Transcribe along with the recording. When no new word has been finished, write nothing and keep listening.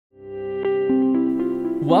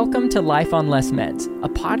Welcome to Life on Less Meds, a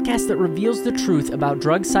podcast that reveals the truth about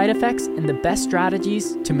drug side effects and the best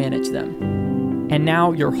strategies to manage them. And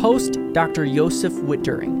now your host, Dr. Joseph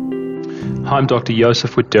Witt-During. Hi, I'm Dr.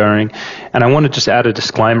 Joseph Witt-During, and I want to just add a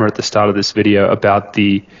disclaimer at the start of this video about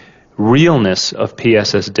the realness of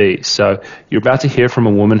PSSD. So you're about to hear from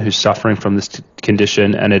a woman who's suffering from this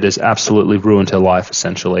condition, and it has absolutely ruined her life,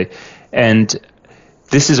 essentially. And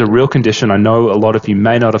this is a real condition. I know a lot of you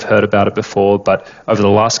may not have heard about it before, but over the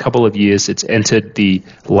last couple of years, it's entered the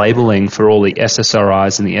labeling for all the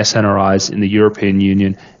SSRIs and the SNRIs in the European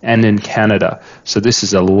Union and in Canada. So this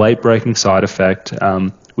is a late-breaking side effect,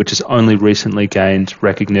 which has only recently gained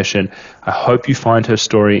recognition. I hope you find her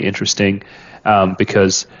story interesting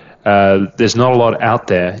because there's not a lot out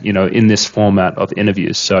there, in this format of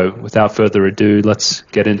interviews. So without further ado, let's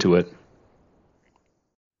get into it.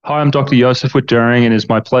 Hi, I'm Dr. Joseph Witt-During, and it's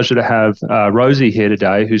my pleasure to have Rosie here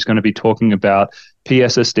today, who's going to be talking about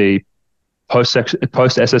PSSD,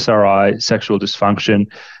 post-SSRI sexual dysfunction.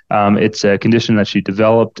 It's a condition that she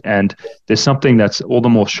developed, and there's something that's all the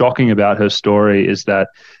more shocking about her story is that,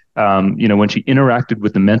 when she interacted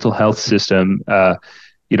with the mental health system,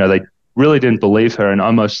 they really didn't believe her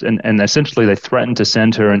and essentially they threatened to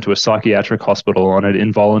send her into a psychiatric hospital on an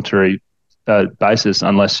involuntary basis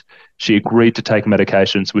unless she agreed to take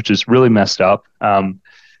medications, which is really messed up.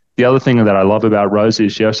 The other thing that I love about Rosie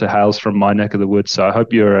is she also hails from my neck of the woods, so I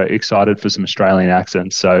hope you're excited for some Australian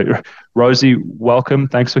accents. So, Rosie, welcome.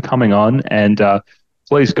 Thanks for coming on, and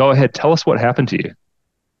please go ahead. Tell us what happened to you.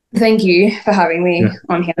 Thank you for having me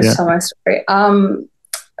on here to tell my story.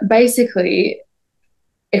 Basically,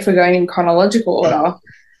 if we're going in chronological order,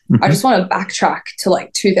 I just want to backtrack to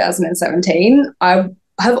 2017. I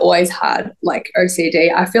have always had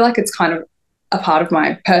OCD. I feel like it's kind of a part of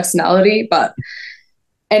my personality. But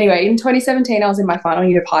anyway, in 2017, I was in my final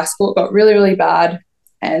year of high school. It got really, really bad.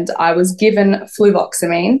 And I was given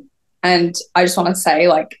fluvoxamine. And I just want to say,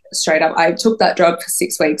 straight up, I took that drug for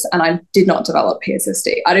 6 weeks and I did not develop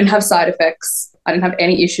PSSD. I didn't have side effects. I didn't have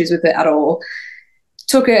any issues with it at all.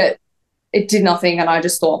 Took it. It did nothing. And I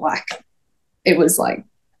just thought it was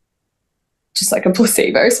just a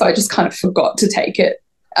placebo. So I just kind of forgot to take it.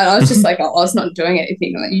 And I was just I was not doing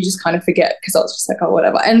anything. You just kind of forget because I was just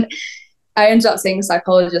whatever. And I ended up seeing a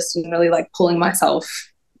psychologist and really pulling myself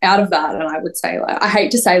out of that. And I would say I hate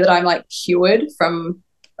to say that I'm cured from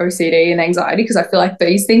OCD and anxiety because I feel like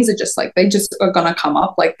these things are just they just are going to come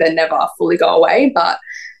up. They never fully go away. But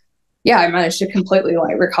yeah, I managed to completely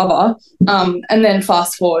recover. And then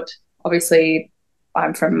fast forward, obviously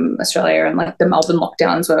I'm from Australia and the Melbourne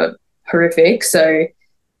lockdowns were horrific. So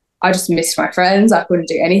I just missed my friends. I couldn't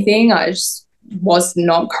do anything. I just was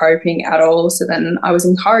not coping at all. So then I was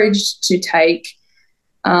encouraged to take,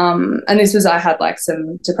 and this was, I had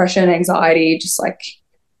some depression, anxiety, just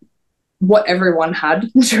what everyone had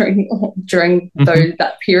during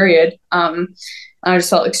that period. And I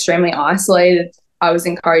just felt extremely isolated. I was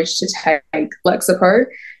encouraged to take Lexapro.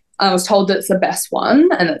 I was told that it's the best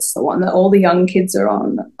one and it's the one that all the young kids are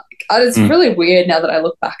on. It's really weird now that I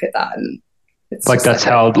look back at that. And it's that's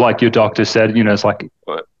how your doctor said, it's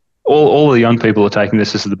all the young people are taking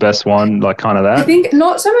this as the best one, kind of that. I think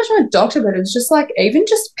not so much my doctor, but it was just even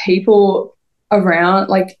just people around,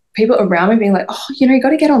 people around me being oh, you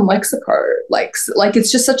got to get on Lexapro. It's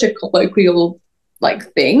just such a colloquial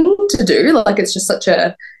thing to do. It's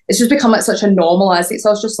just become such a normalized thing.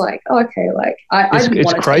 So I was just oh, okay, I didn't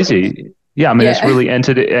want to. It's crazy. Yeah, it's really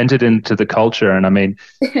entered into the culture, and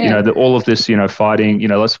all of this, fighting,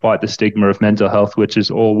 let's fight the stigma of mental health, which is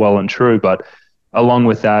all well and true, but along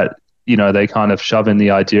with that, they kind of shove in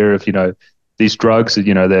the idea of, these drugs,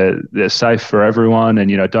 they're safe for everyone,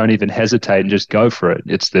 and don't even hesitate and just go for it.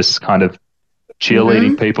 It's this kind of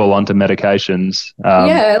cheerleading people onto medications.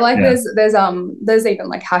 There's even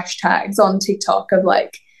hashtags on TikTok of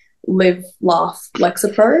live, laugh,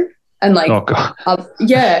 Lexapro. And oh God. Stuff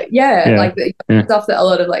that a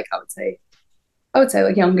lot of I would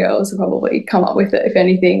say young girls have probably come up with it, if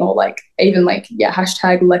anything, or even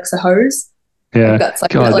hashtag Lexahose. Yeah, that's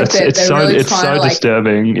God, it's so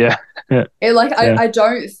disturbing. Yeah. I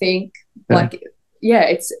don't think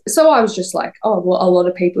it's so. I was just oh well, a lot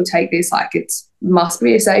of people take this it must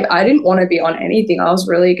be safe. I didn't want to be on anything. I was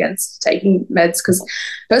really against taking meds because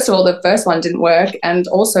first of all, the first one didn't work, and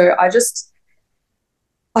also I just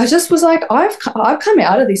was I've come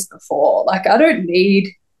out of this before. I don't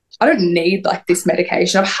need this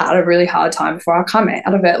medication. I've had a really hard time before I come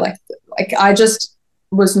out of it. I just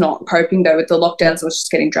was not coping though with the lockdowns. I was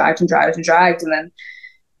just getting dragged. And then,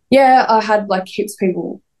 I had heaps of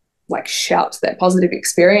people shout their positive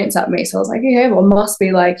experience at me. So I was yeah, well, it must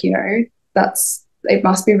be that's it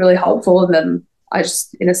must be really helpful. And then I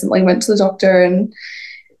just innocently went to the doctor and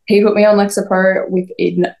he put me on Lexapro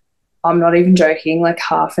within, I'm not even joking, like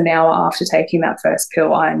half an hour after taking that first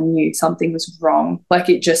pill, I knew something was wrong. Like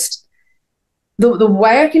it just, the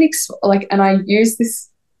way I can, and I use this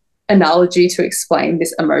analogy to explain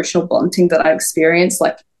this emotional blunting that I experienced,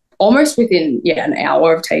 like almost within, an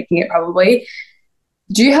hour of taking it probably.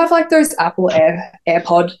 Do you have like those Apple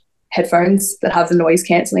AirPod headphones that have the noise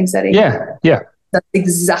cancelling setting? Yeah. That's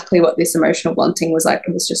exactly what this emotional blunting was like.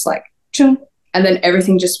 It was just like, chung, and then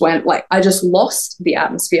everything just went, like, I just lost the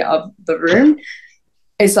atmosphere of the room.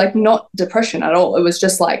 It's like not depression at all. It was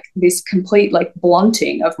just like this complete like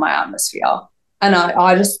blunting of my atmosphere. And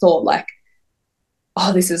I just thought like,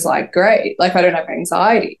 oh, this is like great. Like I don't have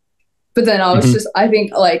anxiety. But then I was I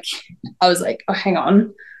think like, I was like, oh, hang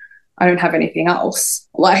on. I don't have anything else.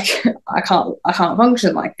 Like I can't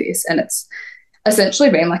function like this. And it's essentially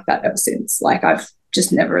been like that ever since. Like I've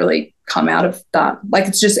just never really come out of that.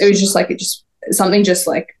 Like something just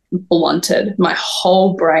like blunted my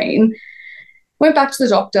whole brain. Went back to the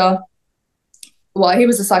doctor. Well, he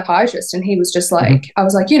was a psychiatrist and he was just like, I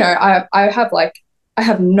was like, I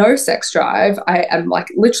have no sex drive. I am like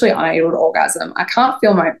literally unable to orgasm. I can't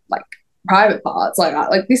feel my like private parts.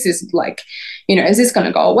 Like this is like, is this going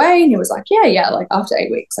to go away? And he was like, yeah. Like after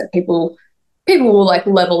 8 weeks, like people will like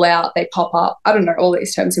level out, they pop up. I don't know all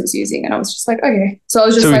these terms he was using. And I was just like, okay. So I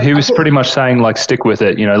was just so like, he was pretty much saying like, stick with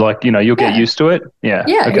it, you'll get used to it. Yeah.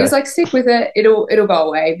 Yeah. Okay. He was like, stick with it. It'll go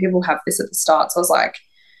away. People have this at the start. So I was like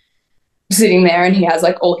sitting there and he has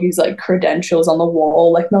like all his like credentials on the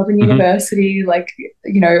wall, like Melbourne University, like,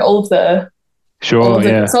 all of the, sure.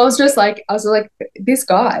 Yeah. So I was like, this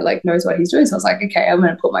guy like knows what he's doing. So I was like, okay, I'm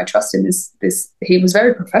going to put my trust in this. He was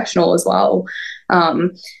very professional as well.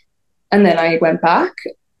 And then I went back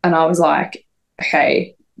and I was like,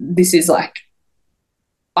 okay, this is like,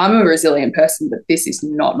 I'm a resilient person, but this is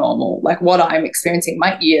not normal. Like what I'm experiencing,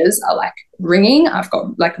 my ears are like ringing. I've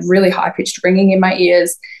got like really high pitched ringing in my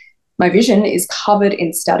ears. My vision is covered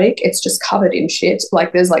in static. It's just covered in shit.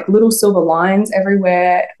 Like there's like little silver lines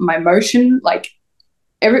everywhere. My motion, like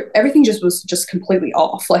everything just was just completely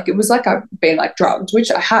off. Like it was like I've been like drugged,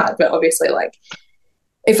 which I had, but obviously like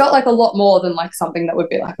it felt like a lot more than like something that would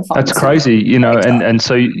be like a fun. That's crazy, and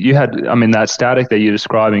so you had, that static that you're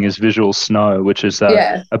describing is visual snow, which is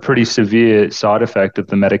a pretty severe side effect of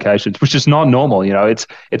the medications, which is not normal.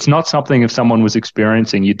 It's not something if someone was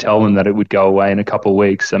experiencing, you'd tell them that it would go away in a couple of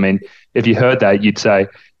weeks. I mean, if you heard that, you'd say,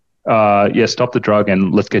 stop the drug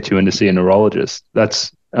and let's get you in to see a neurologist. No,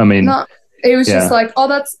 it was just like, oh,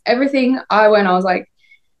 that's everything. I was like,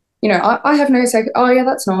 I have no sex. Oh yeah,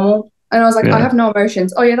 that's normal. And I was like, I have no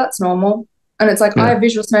emotions. Oh, yeah, that's normal. And it's like, I have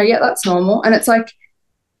visual snow. Yeah, that's normal. And it's like,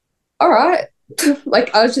 all right.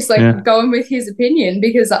 Like, I was just like going with his opinion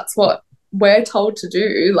because that's what we're told to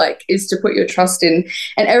do, like, is to put your trust in.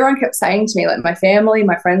 And everyone kept saying to me, like my family,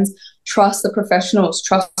 my friends, trust the professionals.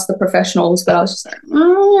 But I was just like,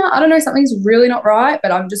 I don't know, something's really not right,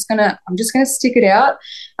 but I'm just gonna stick it out.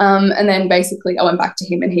 And then basically I went back to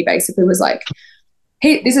him and he basically was like,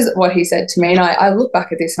 this is what he said to me, and I look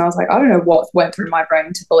back at this and I was like, I don't know what went through my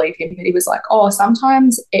brain to believe him, but he was like, oh,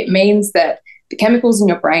 sometimes it means that the chemicals in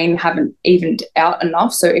your brain haven't evened out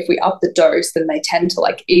enough. So if we up the dose, then they tend to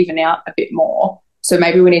like even out a bit more. So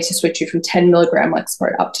maybe we need to switch you from 10 milligram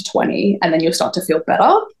Lexapro up to 20, and then you'll start to feel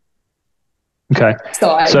better. Okay.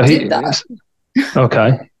 So I did that.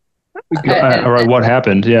 Okay. All right. What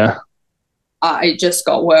happened? Yeah. It just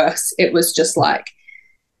got worse. It was like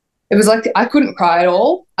I couldn't cry at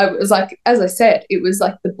all. I was like, as I said, it was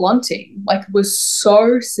like the blunting, like was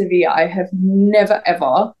so severe. I have never,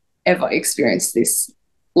 ever, ever experienced this.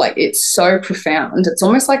 Like it's so profound. It's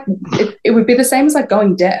almost like it would be the same as like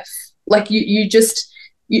going deaf. Like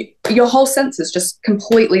your whole senses just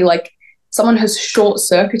completely, like someone has short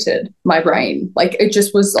circuited my brain. Like it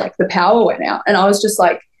just was like the power went out, and I was just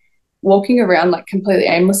like walking around like completely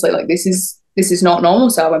aimlessly. Like this is not normal.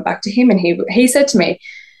 So I went back to him, and he said to me,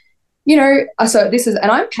 so this is,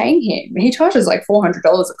 and I'm paying him. He charges like $400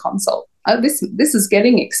 a consult. This is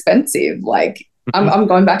getting expensive. Like I'm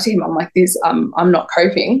going back to him. I'm like this. I'm not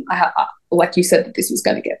coping. Like you said that this was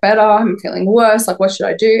going to get better. I'm feeling worse. Like what should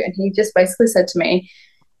I do? And he just basically said to me,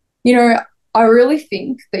 I really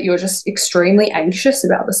think that you're just extremely anxious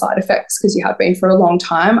about the side effects because you have been for a long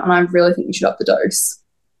time, and I really think you should up the dose.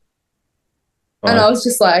 And I was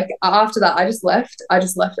just like, after that, I just left it. I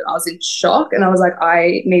was in shock, and I was like,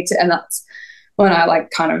 I need to, and that's when I like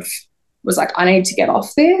kind of was like, I need to get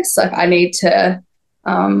off this. Like I need to,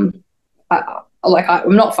 I'm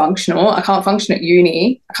not functional. I can't function at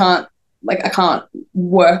uni. I can't like I can't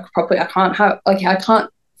work properly. I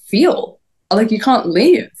can't feel, like you can't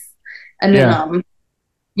live. And then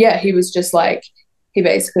he was just like, he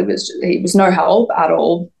was no help at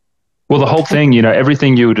all. Well, the whole thing,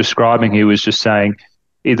 everything you were describing, he was just saying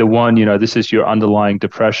either one, this is your underlying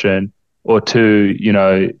depression, or two,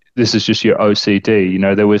 this is just your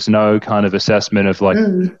OCD. There was no kind of assessment of like,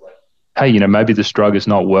 hey, maybe this drug is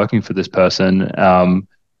not working for this person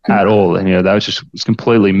at all. And, that was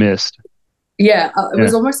completely missed. Yeah, it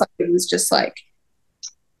was almost like it was just like,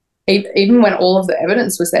 even when all of the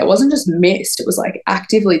evidence was there, it wasn't just missed, it was like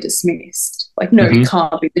actively dismissed. Like, no, it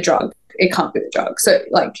can't be the drug. It can't be the drug. So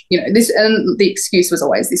like, this, and the excuse was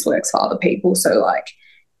always this works for other people. So like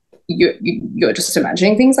you're just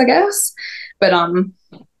imagining things, I guess. But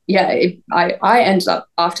I ended up,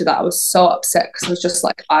 after that, I was so upset because I was just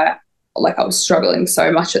like, I was struggling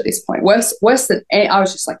so much at this point. Worse than any, I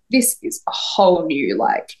was just like, this is a whole new,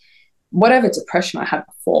 like, whatever depression I had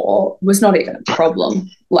before was not even a problem.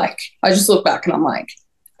 Like, I just look back and I'm like,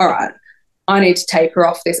 all right, I need to taper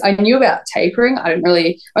off this. I knew about tapering. I didn't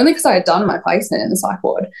really, only because I had done my placement in the psych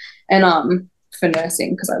ward and for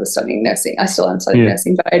nursing, because I was studying nursing. I still am studying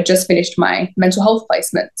nursing, but I had just finished my mental health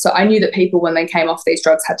placement. So I knew that people, when they came off these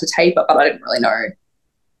drugs, had to taper, but I didn't really know.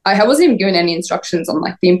 I wasn't even given any instructions on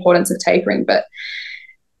like the importance of tapering. But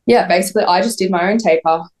yeah, basically I just did my own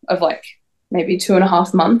taper of like maybe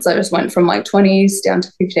 2.5 months. I just went from like 20s down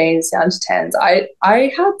to 15s down to 10s. I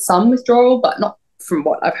had some withdrawal, but not from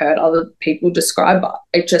what I've heard other people describe. But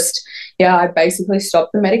it just, I basically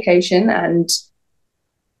stopped the medication and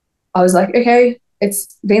I was like, okay,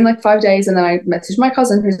 it's been like 5 days. And then I messaged my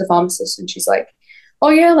cousin who's a pharmacist and she's like, oh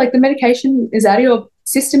yeah, like the medication is out of your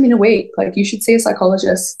system in a week. Like you should see a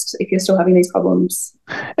psychologist if you're still having these problems.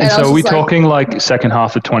 And so are we talking like second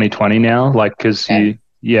half of 2020 now? Like, cause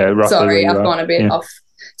roughly. Sorry, I've gone a bit off.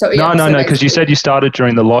 So no, because you said you started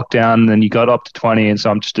during the lockdown and then you got up to 20, and so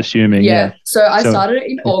I'm just assuming. So I started it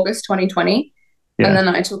in August 2020, and then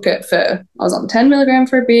I took it I was on 10 milligram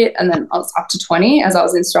for a bit, and then I was up to 20 as I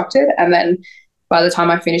was instructed, and then by the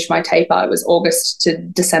time I finished my taper, it was August to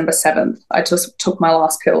December 7th. I just took my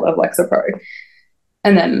last pill of Lexapro,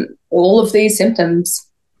 and then all of these symptoms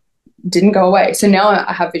didn't go away. So now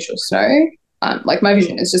I have visual snow. Like my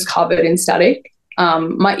vision is just covered in static.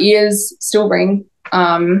 My ears still ring.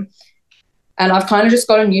 And I've kind of just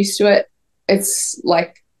gotten used to it. It's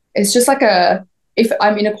just like if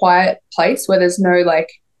I'm in a quiet place where there's no like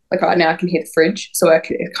right now I can hear the fridge. So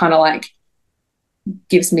it kind of like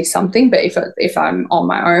gives me something. But if I'm on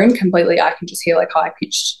my own completely, I can just hear like high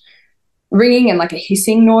pitched ringing and like a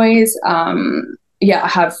hissing noise. I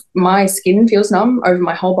have, my skin feels numb over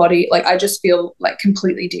my whole body. Like I just feel like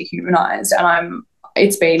completely dehumanized, and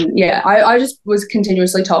I just was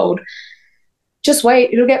continuously told, just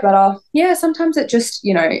wait, it'll get better. Yeah, sometimes it just,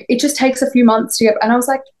 it just takes a few months to get, and I was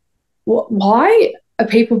like, why are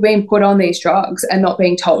people being put on these drugs and not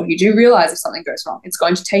being told, you do realize if something goes wrong, it's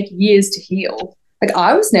going to take years to heal? Like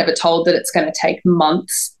I was never told that it's going to take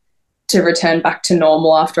months to return back to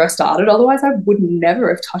normal after I started. Otherwise I would never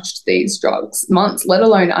have touched these drugs. Months, let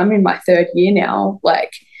alone I'm in my 3rd year now.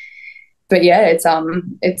 Like, but yeah,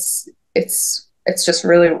 it's just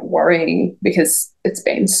really worrying because it's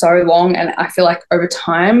been so long, and I feel like over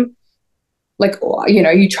time, like,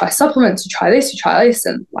 you try supplements, you try this,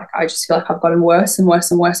 and like I just feel like I've gotten worse and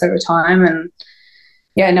worse and worse over time. And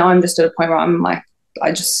now I'm just at a point where I'm like,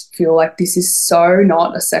 I just feel like this is so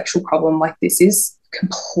not a sexual problem. Like this is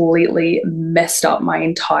completely messed up my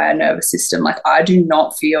entire nervous system. Like I do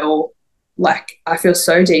not feel like, I feel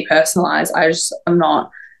so depersonalized.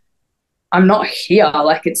 I'm not here.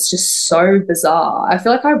 Like it's just so bizarre. I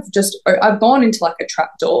feel like I've gone into like a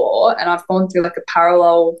trap door, and I've gone through like a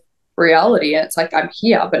parallel reality, and it's like I'm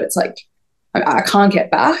here, but it's like I can't get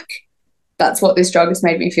back. That's what this drug has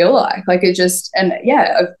made me feel like. Like it just, and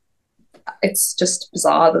it's just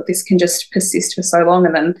bizarre that this can just persist for so long.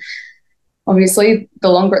 And then obviously the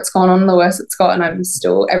longer it's gone on, the worse it's got. And I'm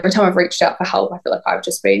still, every time I've reached out for help, I feel like I've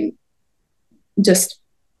just been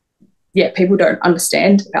people don't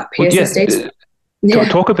understand about PSSD.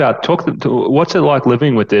 Talk what's it like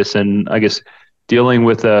living with this, and I guess dealing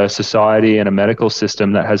with a society and a medical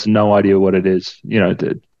system that has no idea what it is.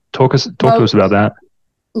 Talk to us about that.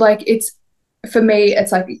 Like for me,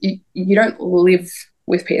 it's like you don't live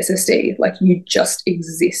with PSSD. Like you just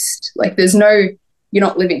exist. Like you're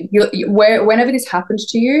not living. Whenever this happened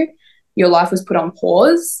to you, your life was put on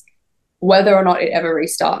pause. Whether or not it ever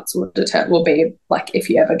restarts will be like if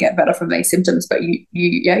you ever get better from these symptoms. But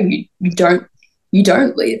you don't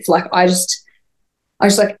live. Like I I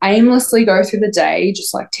just like aimlessly go through the day,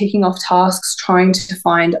 just like ticking off tasks, trying to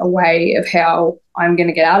find a way of how I'm going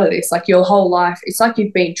to get out of this. Like your whole life, it's like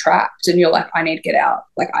you've been trapped and you're like, I need to get out.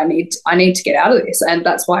 Like I need to get out of this. And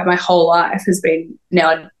that's why my whole life has been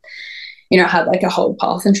now, had like a whole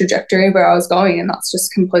path and trajectory where I was going. And that's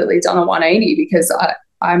just completely done a 180 because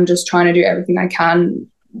I'm just trying to do everything I can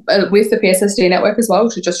with the PSSD network as well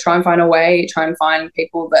to just try and find a way, try and find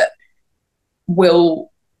people that will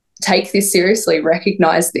take this seriously,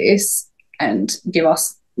 recognize this, and give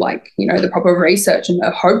us the proper research and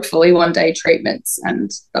hopefully one day treatments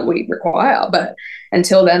and that we require. But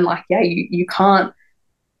until then, you can't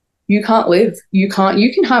live. You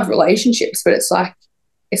can have relationships, but it's like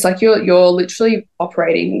you're literally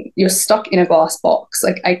operating, you're stuck in a glass box.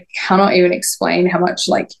 Like I cannot even explain how much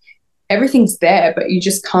everything's there, but you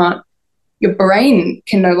just can't. Your brain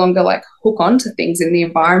can no longer hook onto things in the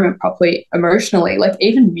environment properly emotionally. Like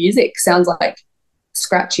even music sounds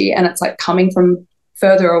scratchy and it's coming from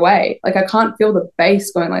further away. Like I can't feel the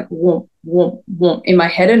bass going whoomp, whoomp, whoomp in my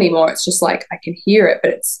head anymore. It's just I can hear it,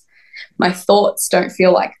 but my thoughts don't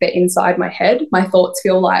feel like they're inside my head. My thoughts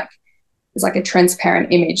feel like it's a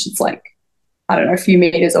transparent image. It's I don't know, a few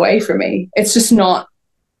meters away from me. It's just not,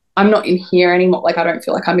 I'm not in here anymore. I don't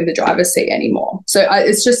feel like I'm in the driver's seat anymore. So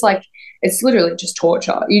it's just it's literally just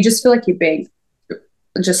torture. You just feel like you're being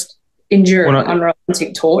just enduring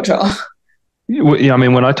unrelenting torture. Yeah, I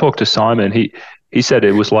mean, when I talked to Simon, he said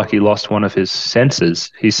it was like he lost one of his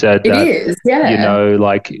senses. He said that,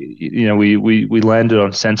 we landed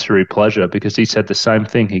on sensory pleasure because he said the same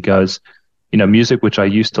thing. He goes, music, which I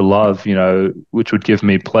used to love, which would give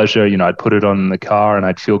me pleasure, I'd put it on in the car and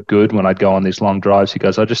I'd feel good when I'd go on these long drives. He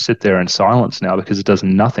goes, I just sit there in silence now because it does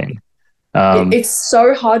nothing. It's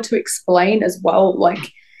so hard to explain as well.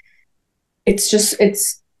 It's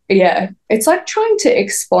like trying to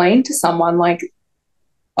explain to someone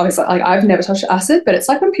obviously I've never touched acid, but it's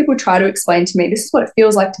like when people try to explain to me, this is what it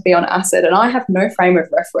feels like to be on acid, and I have no frame of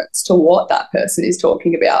reference to what that person is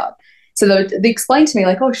talking about. So they explain to me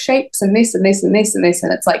shapes and this and this and this and this,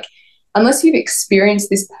 and it's unless you've experienced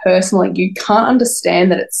this personally, you can't understand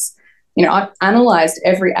that it's, I've analysed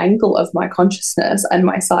every angle of my consciousness and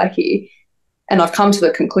my psyche, and I've come to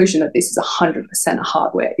the conclusion that this is 100% a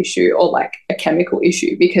hardware issue or a chemical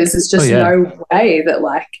issue, because there's just no way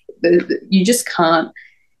that you just can't.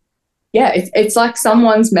 Yeah, it's like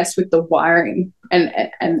someone's messed with the wiring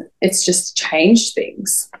and it's just changed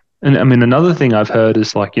things. And I mean, another thing I've heard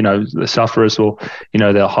is the sufferers will,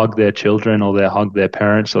 they'll hug their children or they'll hug their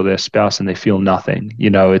parents or their spouse and they feel nothing.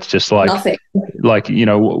 It's just nothing.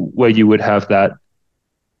 Where you would have that,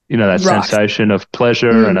 that sensation of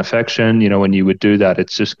pleasure and affection, when you would do that,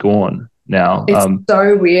 it's just gone now. It's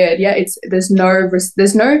so weird. Yeah, it's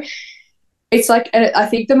I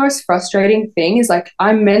think the most frustrating thing is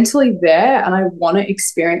I'm mentally there and I want to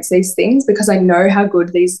experience these things because I know how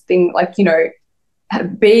good these things,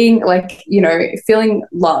 being feeling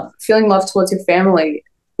love towards your family,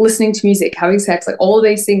 listening to music, having sex, all of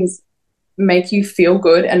these things make you feel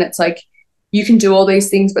good, and it's you can do all these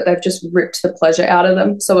things but they've just ripped the pleasure out of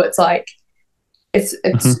them. So it's it's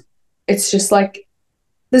just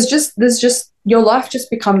there's just your life just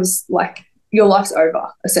becomes your life's over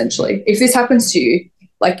essentially if this happens to you.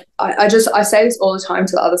 I say this all the time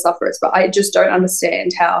to the other sufferers, but I just don't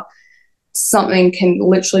understand how something can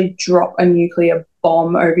literally drop a nuclear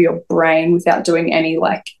bomb over your brain without doing any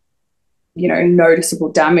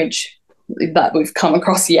noticeable damage that we've come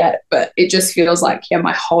across yet. But it just feels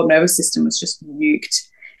my whole nervous system was just nuked,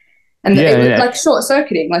 and it was short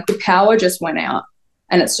circuiting. The power just went out,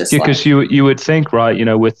 and it's just because you would think,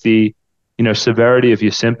 right, with the severity of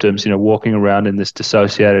your symptoms, walking around in this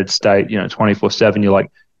dissociated state, 24/7, you're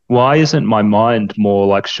why isn't my mind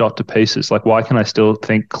more shot to pieces? Why can I still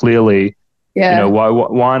think clearly? Yeah.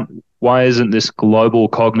 Why isn't this global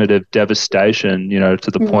cognitive devastation,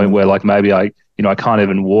 to the point where maybe I can't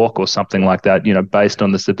even walk or something like that, based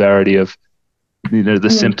on the severity of, the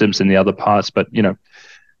symptoms in the other parts. But,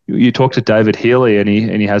 you talk to David Healy and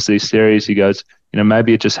he has these theories. He goes,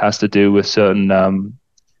 maybe it just has to do with certain nerves,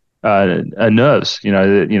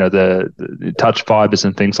 the touch fibers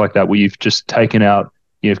and things like that, where you've just taken out,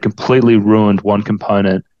 you've completely ruined one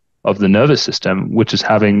component of the nervous system, which is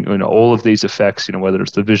having all of these effects, whether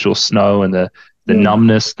it's the visual snow and the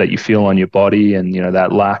numbness that you feel on your body and,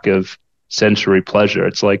 that lack of sensory pleasure.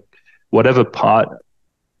 It's whatever part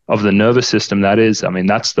of the nervous system that is, I mean,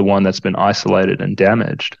 that's the one that's been isolated and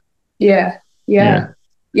damaged. Yeah. And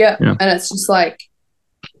it's just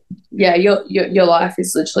your life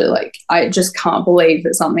is literally I just can't believe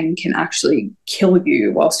that something can actually kill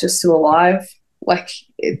you whilst you're still alive. Like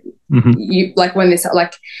you, like when this,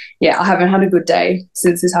 like, I haven't had a good day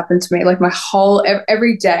since this happened to me. Like my whole,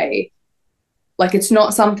 every day, like it's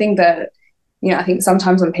not something that, I think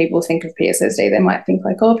sometimes when people think of PSSD, they might think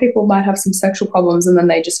like, oh, people might have some sexual problems and then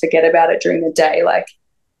they just forget about it during the day. Like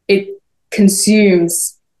it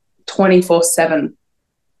consumes 24/7.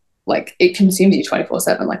 Like it consumes you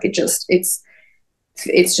 24/7. Like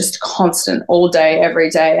it's just constant all day,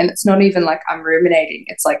 every day. And it's not even like I'm ruminating.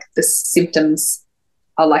 It's like the symptoms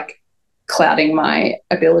are like clouding my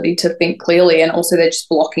ability to think clearly. And also they're just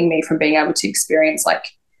blocking me from being able to experience like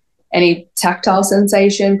any tactile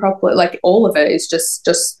sensation properly. Like all of it is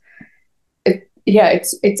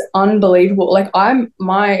it's unbelievable. Like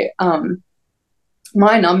my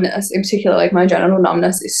numbness in particular, like my genital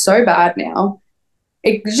numbness is so bad now.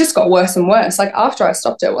 It just got worse and worse. Like after I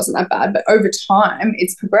stopped it wasn't that bad, but over time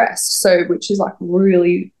it's progressed. So, which is like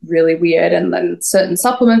really, really weird. And then certain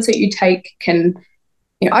supplements that you take can,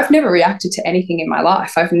 I've never reacted to anything in my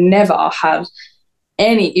life. I've never had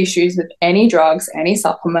any issues with any drugs, any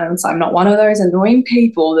supplements. I'm not one of those annoying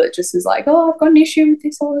people that just is like, oh, I've got an issue with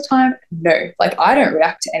this all the time. No, like I don't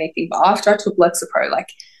react to anything. But after I took Lexapro, like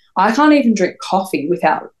I can't even drink coffee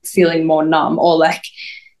without feeling more numb, or like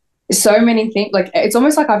so many things. Like it's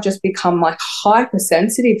almost like I've just become like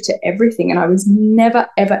hypersensitive to everything. And I was never,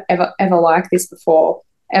 ever, ever, ever like this before,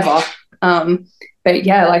 ever. But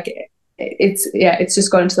yeah, like it's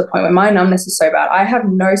just gotten to the point where my numbness is so bad. I have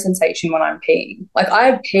no sensation when I'm peeing. Like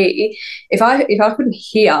I pee, if I couldn't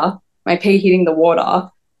hear my pee hitting the water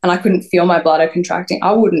and I couldn't feel my bladder contracting,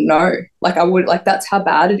 I wouldn't know. Like I would, like that's how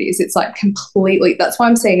bad it is. It's like completely, that's why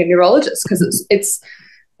I'm seeing a neurologist, because it's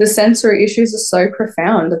the sensory issues are so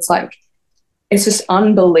profound. It's like, it's just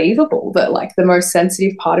unbelievable that like the most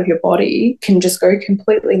sensitive part of your body can just go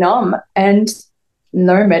completely numb and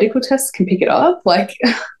no medical tests can pick it up. Like,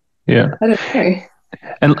 yeah, I don't know.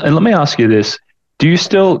 And let me ask you this. Do you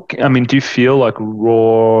feel like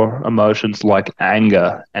raw emotions like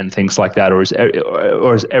anger and things like that, or is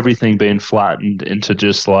everything being flattened into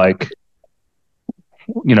just like,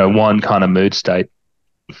 one kind of mood state?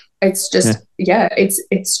 It's just,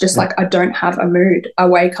 it's just like I don't have a mood. I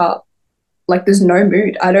wake up, like there's no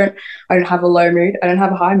mood. I don't have a low mood. I don't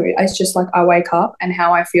have a high mood. It's just like I wake up, and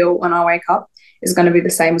how I feel when I wake up is going to be the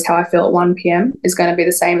same as how I feel at 1 p.m. is going to be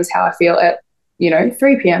the same as how I feel at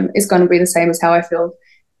 3 p.m. is going to be the same as how I feel.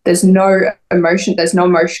 There's no emotion. There's no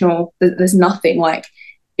emotional. There's nothing. Like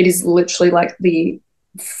it is literally like the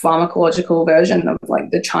pharmacological version of like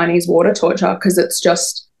the Chinese water torture, because it's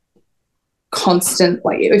just constant.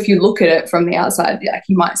 Like if you look at it from the outside, like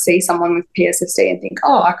you might see someone with PSSD and think,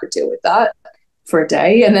 oh, I could deal with that for a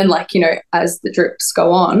day. And then like, as the drips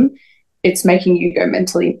go on, it's making you go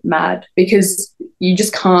mentally mad, because you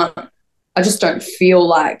just can't, I just don't feel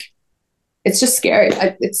like, it's just scary.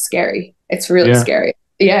 It's scary. It's really scary.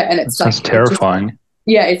 Yeah. And it's like, terrifying.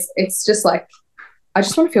 It's just like, I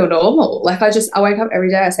just want to feel normal. Like I wake up every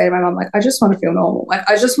day, I say to my mom, like, I just want to feel normal. Like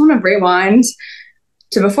I just want to rewind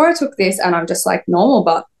to before I took this, and I'm just like normal.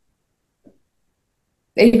 But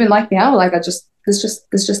even like now, like there's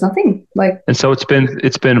just nothing. Like, and so it's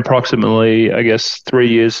been approximately, I guess, 3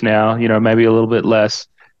 years now, maybe a little bit less.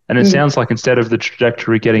 And it sounds like instead of the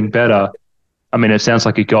trajectory getting better, I mean, it sounds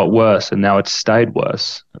like it got worse and now it's stayed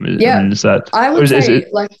worse. I mean, is that, I would say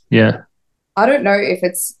I don't know if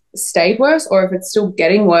it's stayed worse or if it's still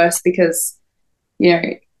getting worse, because,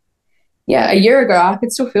 a year ago I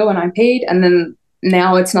could still feel when I peed, and then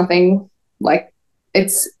now it's nothing. Like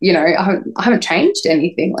it's, I haven't changed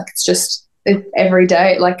anything. Like it's just every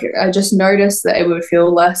day. Like I just noticed that it would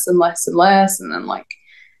feel less and less and less. And then like,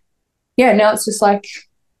 now it's just like,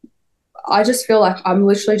 I just feel like I'm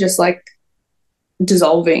literally just like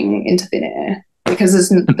dissolving into thin air, because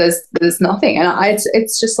there's nothing. And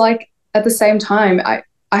it's just like, at the same time,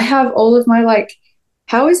 I have all of my like,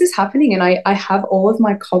 how is this happening? And I have all of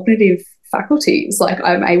my cognitive faculties. Like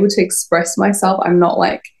I'm able to express myself. I'm not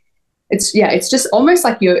like, it's just almost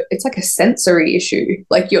like it's like a sensory issue.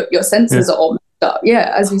 Like your senses are all messed up.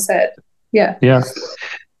 Yeah. As you said. Yeah. Yeah.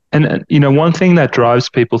 And, one thing that drives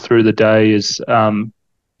people through the day is,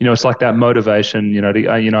 it's like that motivation, I'm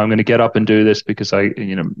going to get up and do this because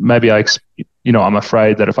maybe I'm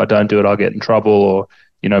afraid that if I don't do it, I'll get in trouble, or,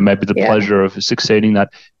 maybe the pleasure of succeeding that.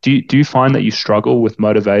 Do you find that you struggle with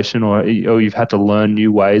motivation, or you've had to learn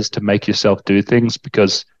new ways to make yourself do things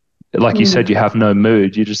because, like you said, you have no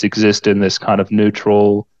mood, you just exist in this kind of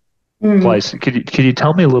neutral place? Could you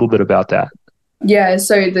tell me a little bit about that? Yeah,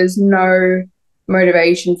 so there's no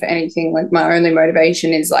motivation for anything. Like my only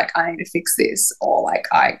motivation is like, I need to fix this, or like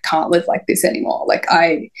I can't live like this anymore. Like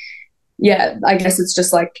I guess it's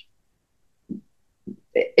just like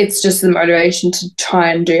it's just the motivation to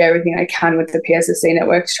try and do everything I can with the PSSD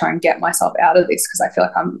network to try and get myself out of this, because I feel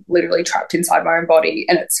like I'm literally trapped inside my own body,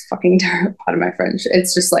 and it's fucking terrifying. Part of my French.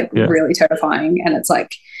 It's just like really terrifying, and it's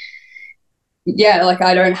like, yeah, like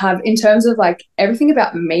I don't have, in terms of like everything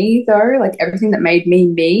about me though, like everything that made me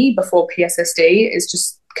me before PSSD is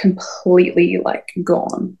just completely like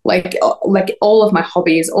gone. Like all of my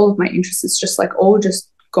hobbies, all of my interests, it's just like all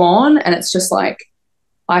just gone, and it's just like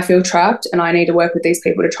I feel trapped and I need to work with these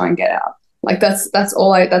people to try and get out. Like that's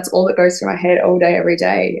all that goes through my head all day, every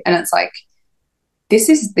day. And it's like, this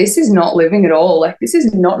is not living at all. Like this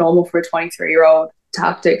is not normal for a 23-year-old to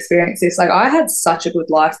have to experience this. Like I had such a good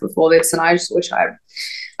life before this, and I just wish I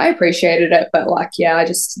appreciated it. But like, yeah,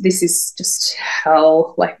 this is just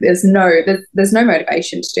hell. Like there's no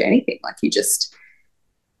motivation to do anything. Like you just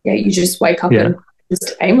wake up and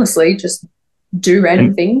just aimlessly just do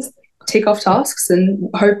random things, tick off tasks, and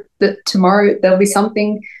hope that tomorrow there'll be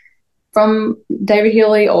something from David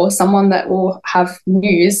Healy or someone that will have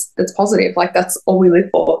news that's positive. Like that's all we live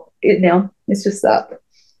for now. It's just that.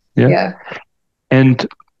 Yeah. And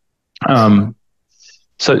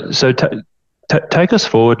so take us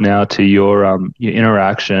forward now to your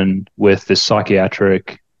interaction with the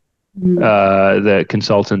psychiatric, the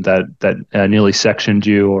consultant that nearly sectioned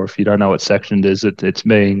you, or if you don't know what sectioned is, it's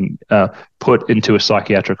being put into a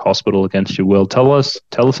psychiatric hospital against your will. Tell us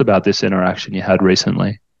about this interaction you had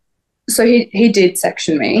recently. So he did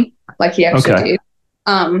section me, like he actually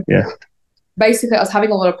did. Basically, I was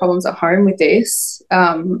having a lot of problems at home with this.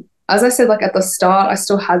 As I said, like at the start, I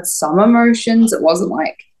still had some emotions. It wasn't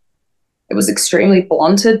like it was extremely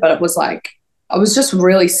blunted, but it was like I was just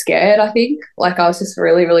really scared, I think. Like I was just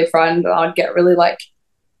really, really frightened, and I'd get really like,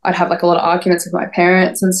 I'd have like a lot of arguments with my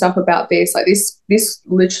parents and stuff about this. Like this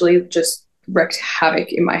literally just wreaked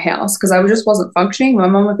havoc in my house because I just wasn't functioning. My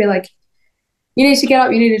mum would be like, you need to get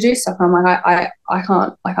up, you need to do stuff. And I'm like, I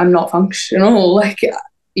can't, like I'm not functional. Like,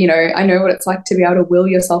 you know, I know what it's like to be able to will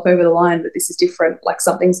yourself over the line, but this is different. Like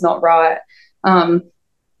something's not right. And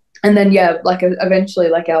then, like eventually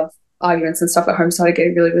like our arguments and stuff at home started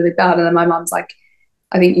getting really, really bad. And then my mum's like,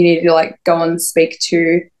 I think you need to like go and speak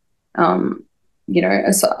to, you know,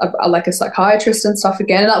 a psychiatrist and stuff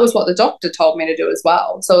again. And that was what the doctor told me to do as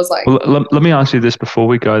well. So I was like, well, let me ask you this before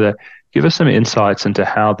we go there. Give us some insights into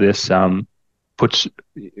how this puts,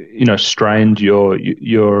 you know, strained your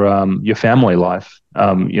family life.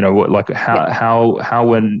 You know, what, like how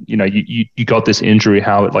when, you know, you got this injury,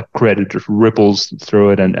 how it like created just ripples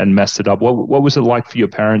through it and messed it up. What was it like for your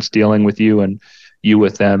parents dealing with you and you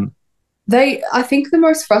with them? I think the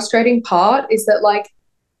most frustrating part is that like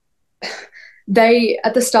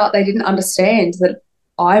at the start, they didn't understand that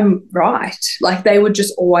I'm right. Like they would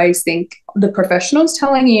just always think the professional's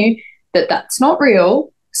telling you that that's not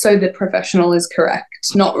real, so the professional is correct,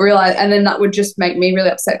 not realize. And then that would just make me really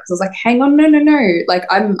upset because I was like, hang on, no. Like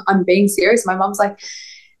I'm being serious. My mom's like,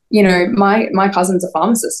 you know, my cousin's a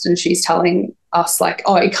pharmacist and she's telling us like,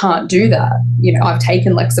 oh, you can't do that. You know, I've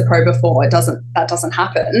taken Lexapro before. That doesn't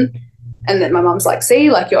happen. And then my mom's like, see,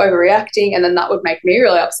 like you're overreacting. And then that would make me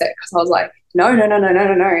really upset because I was like, no.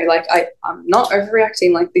 Like I'm not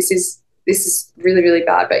overreacting. Like this is really, really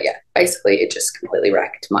bad. But yeah, basically it just completely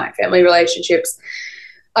wrecked my family relationships.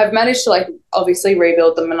 I've managed to like obviously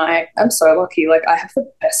rebuild them, and I am so lucky. Like I have the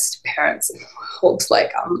best parents in the world.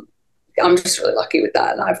 Like I'm just really lucky with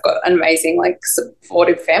that. And I've got an amazing like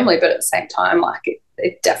supportive family, but at the same time, like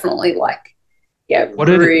it definitely like, What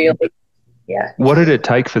did it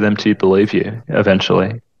take for them to believe you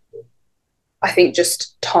eventually? I think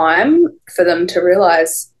just time for them to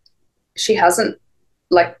realize she hasn't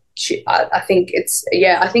I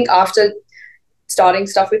think after starting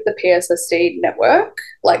stuff with the PSSD network,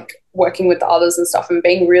 like working with the others and stuff and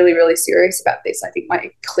being really, really serious about this, I think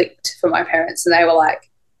it clicked for my parents and they were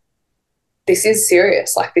like, this is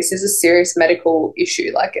serious. Like this is a serious medical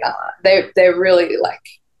issue. Like they're really like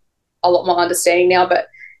a lot more understanding now. But,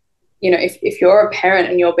 you know, if you're a parent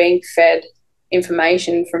and you're being fed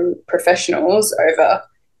information from professionals over,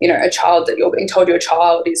 you know, a child that you're being told your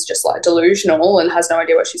child is just like delusional and has no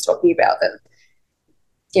idea what she's talking about, then,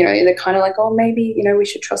 you know, they're kind of like, oh, maybe, you know, we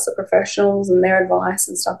should trust the professionals and their advice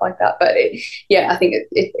and stuff like that. But I think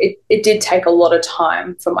it did take a lot of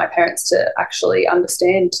time for my parents to actually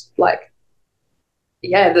understand, like,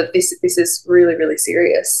 that this is really, really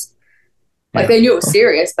serious. Like they knew it was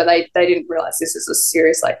serious, but they didn't realize this is a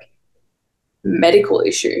serious, like, medical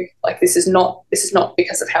issue. Like this is not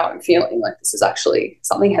because of how I'm feeling. Like this is actually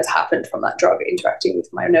something has happened from that drug interacting with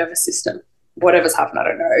my nervous system. Whatever's happened, I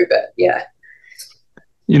don't know, but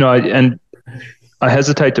You know, and I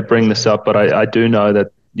hesitate to bring this up, but I do know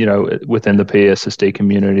that within the PSSD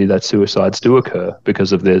community that suicides do occur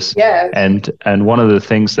because of this. Yeah. And one of the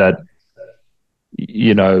things that,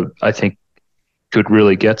 I think could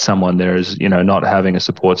really get someone there is, not having a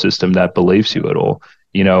support system that believes you at all,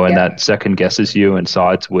 and that second guesses you and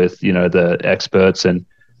sides with, the experts, and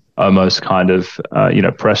almost kind of,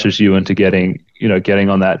 pressures you into getting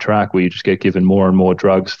on that track where you just get given more and more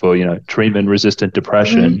drugs for, treatment-resistant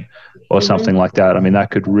depression or something like that. I mean,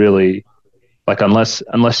 that could really, like, unless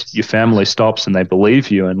your family stops and they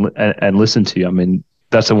believe you and listen to you, I mean,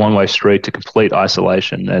 that's a one-way street to complete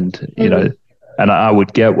isolation. And, and I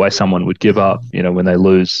would get why someone would give up, when they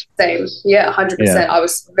lose. Same. Yeah, 100%. Yeah. I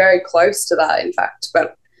was very close to that, in fact.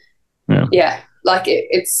 But like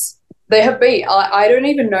it's, they have been, I don't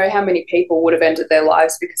even know how many people would have ended their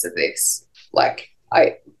lives because of this. Like,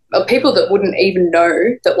 people that wouldn't even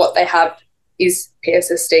know that what they have is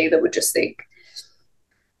PSSD, that would just think,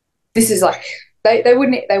 this is like, they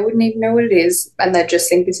wouldn't even know what it is, and they just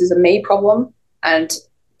think this is a me problem, and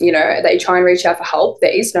they try and reach out for help. There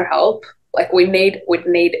is no help. Like, we need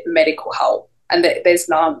medical help, and there's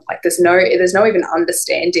none. Like, there's no even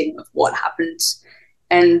understanding of what happened.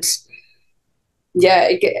 And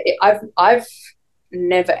I've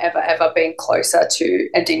never ever been closer to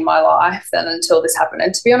ending my life than until this happened.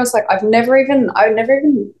 And to be honest, like, I've never even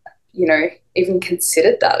even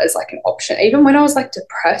considered that as like an option. Even when I was like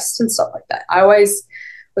depressed and stuff like that, I always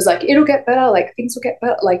was like, it'll get better, like things will get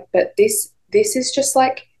better. Like, but this is just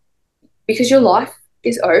like, because your life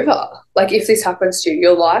is over. Like, if this happens to you,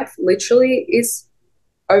 your life literally is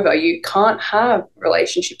over. You can't have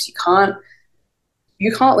relationships. You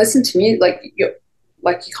can't listen to music.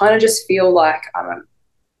 Like, you kind of just feel like I'm an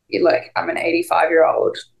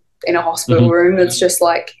 85-year-old in a hospital room that's just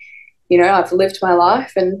like, I've lived my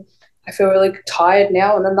life and I feel really tired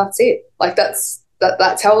now, and then that's it. Like, that's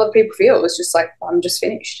how other people feel. It's just like, I'm just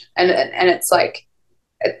finished. And it's like,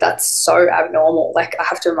 that's so abnormal. Like, I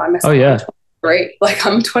have to remind myself. Oh, yeah. Like,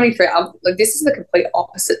 I'm 23. Like, this is the complete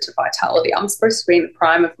opposite to vitality. I'm supposed to be in the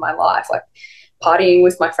prime of my life, like partying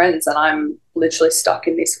with my friends, and I'm literally stuck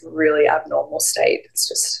in this really abnormal state. It's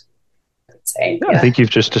just insane. Yeah. I think you've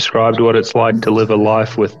just described what it's like to live a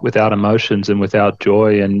life without emotions and without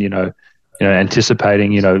joy, and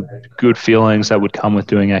anticipating good feelings that would come with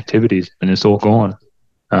doing activities, and it's all gone.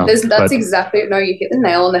 That's exactly, no, you hit the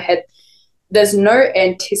nail on the head. There's no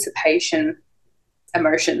anticipation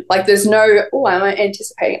emotion. Like, there's no, I'm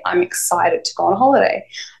anticipating, I'm excited to go on holiday,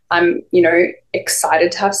 I'm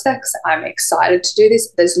excited to have sex, I'm excited to do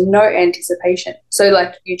this. There's no anticipation. So,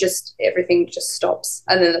 like, everything just stops,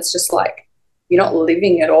 and then it's just like, you're not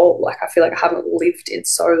living at all. Like, I feel like I haven't lived in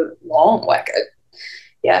so long. Like,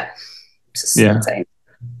 it's just insane.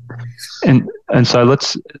 And so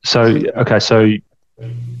so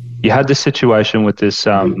you had this situation with this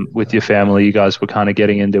with your family. You guys were kind of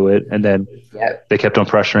getting into it, and then they kept on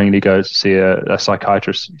pressuring you to go see a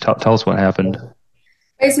psychiatrist. Tell us what happened.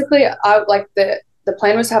 Basically, the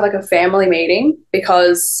plan was to have like a family meeting,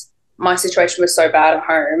 because my situation was so bad at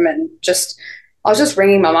home, and I was just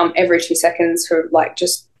ringing my mum every 2 seconds for like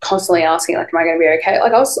just constantly asking, like, am I going to be okay?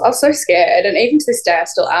 Like, I was so scared, and even to this day I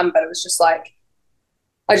still am, but it was just like,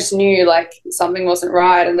 I just knew like something wasn't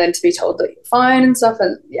right, and then to be told that you're fine and stuff,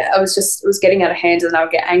 and it was getting out of hand, and I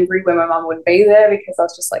would get angry when my mum wouldn't be there, because I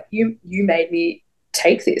was just like, you made me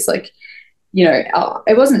take this, like,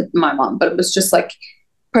 it wasn't my mum, but it was just like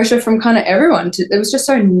pressure from kind of everyone. It was just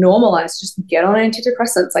so normalized, just get on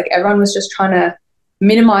antidepressants. Like, everyone was just trying to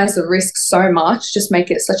minimize the risk so much, just make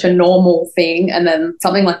it such a normal thing, and then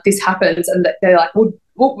something like this happens, and they're like,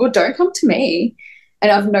 well, don't come to me. And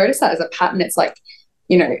I've noticed that as a pattern. It's like,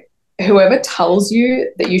 whoever tells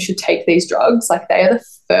you that you should take these drugs, like, they are the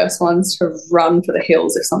first ones to run for the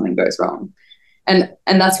hills if something goes wrong. And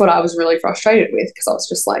that's what I was really frustrated with, because I was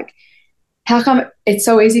just like, how come it's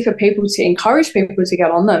so easy for people to encourage people to get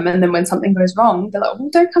on them, and then when something goes wrong, they're like, well,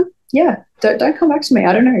 don't come back to me,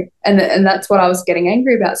 I don't know. And that's what I was getting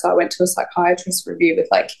angry about. So I went to a psychiatrist review with,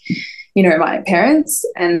 like, my parents,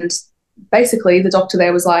 and basically the doctor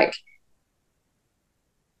there was like,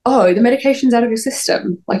 oh, the medication's out of your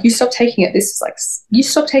system. Like, you stopped taking it. This is like, you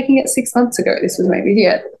stopped taking it 6 months ago. This was maybe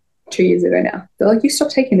 2 years ago now. They're like, you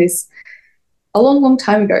stopped taking this a long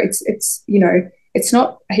time ago. It's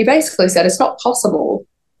not, he basically said, it's not possible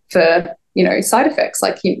for, side effects.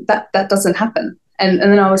 Like, that doesn't happen. And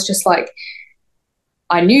then I was just like,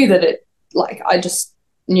 I knew that it, like, I just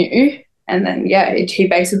knew. And then, he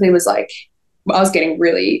basically was like, I was getting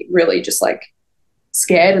really, really just like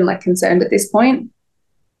scared and like concerned at this point.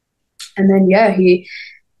 And then, he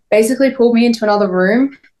basically pulled me into another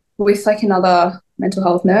room with like another mental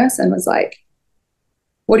health nurse and was like,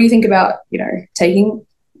 what do you think about, taking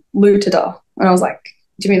Lutida? And I was like,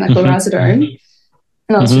 do you mean like lorazepam?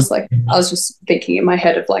 And I was just like, I was just thinking in my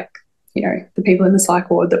head of like, the people in the psych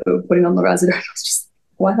ward that were putting on lorazepam. I was just,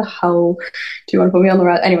 why the hell do you want to put me on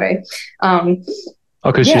lorazepam? Anyway.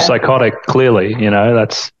 Because you're psychotic, clearly,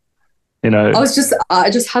 that's, I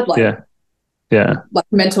just had like, like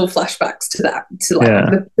mental flashbacks to that, to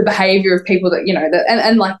like the behavior of people that,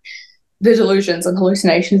 and like the delusions and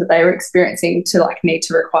hallucinations that they were experiencing to like need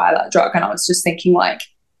to require that drug. And I was just thinking like,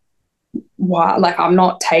 why, like I'm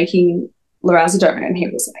not taking lorazepam. And he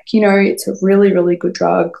was like, it's a really, really good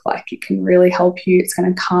drug. Like it can really help you. It's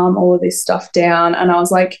going to calm all of this stuff down. And I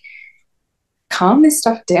was like, calm this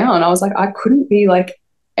stuff down. I was like, I couldn't be like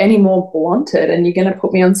any more blunted, and you're going to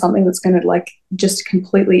put me on something that's going to like just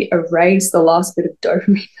completely erase the last bit of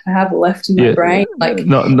dopamine that I have left in my brain. Like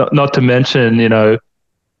not to mention,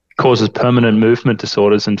 causes permanent movement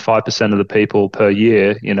disorders in 5% of the people per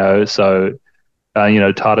year, so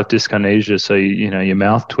tardive dyskinesia, so your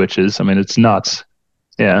mouth twitches. I mean, it's nuts.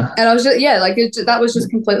 Yeah. And I was just that was just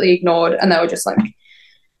completely ignored, and they were just like,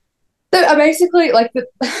 I basically like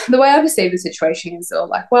the way I perceive the situation is they're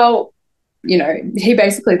like, well, he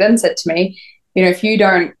basically then said to me, if you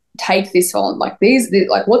don't take this on, like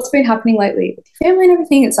like what's been happening lately with your family and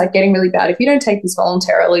everything, it's like getting really bad. If you don't take this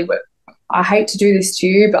voluntarily, I hate to do this to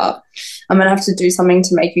you, but I'm going to have to do something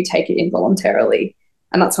to make you take it involuntarily.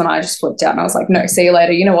 And that's when I just flipped out and I was like, no, see you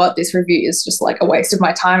later. You know what? This review is just like a waste of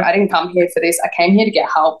my time. I didn't come here for this. I came here to get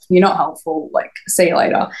help. You're not helpful. Like, see you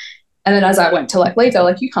later. And then as I went to like leave, they're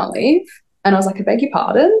like, you can't leave. And I was like, I beg your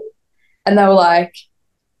pardon. And they were like,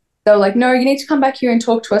 no, you need to come back here and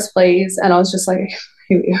talk to us, please. And I was just like,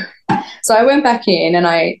 here we go. So I went back in and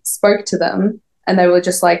I spoke to them, and they were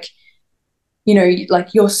just like,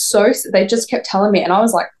 like you're so, they just kept telling me. And I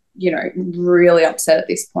was like, really upset at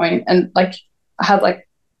this point. And like, I had like,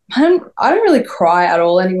 I don't really cry at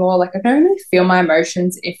all anymore. Like I don't really feel my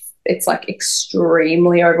emotions if it's like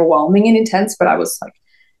extremely overwhelming and intense, but I was like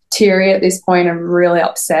teary at this point and really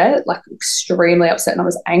upset, like extremely upset. And I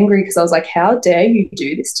was angry because I was like, how dare you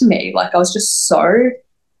do this to me? Like I was just so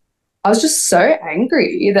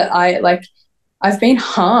angry that I've been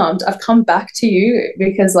harmed. I've come back to you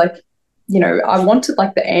because like, I wanted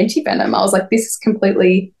like the anti-venom. I was like, this is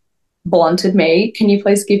completely blunted me. Can you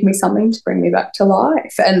please give me something to bring me back to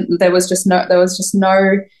life? And there was just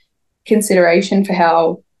no consideration for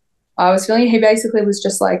how I was feeling. He basically was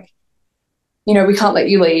just like, we can't let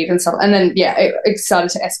you leave and stuff. And then it started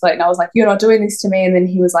to escalate, and I was like, you're not doing this to me. And then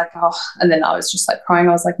he was like, oh, and then I was just like crying.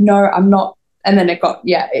 I was like, no, I'm not. And then it got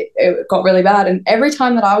really bad. And every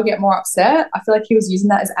time that I would get more upset, I feel like he was using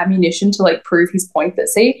that as ammunition to like prove his point that,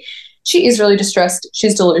 see, she is really distressed,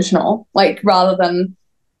 she's delusional, like rather than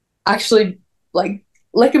actually like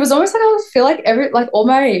it was almost like I feel like all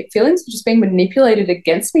my feelings were just being manipulated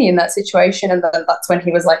against me in that situation. And then that's when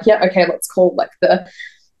he was like, yeah, okay, let's call the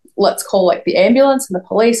ambulance and the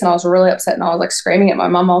police. And I was really upset, and I was like screaming at my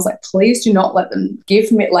mum. I was like, please do not let them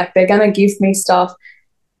give me, like they're going to give me stuff.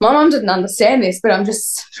 My mum didn't understand this, but I'm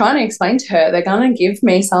just trying to explain to her they're going to give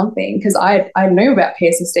me something, because I knew about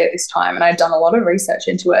PSSD at this time and I'd done a lot of research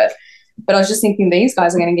into it. But I was just thinking these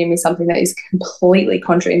guys are going to give me something that is completely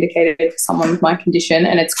contraindicated for someone with my condition,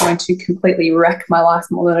 and it's going to completely wreck my life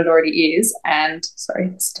more than it already is. And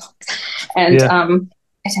sorry, stop. And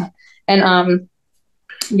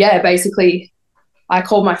basically I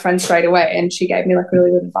called my friend straight away, and she gave me like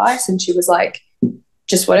really good advice, and she was like,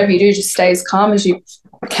 just whatever you do, just stay as calm as you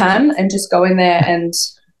can and just go in there and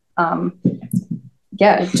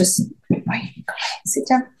just sit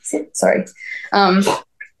down, sorry.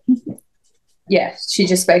 She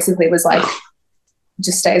just basically was like,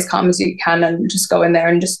 just stay as calm as you can and just go in there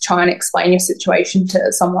and just try and explain your situation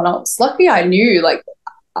to someone else. Luckily I knew, like,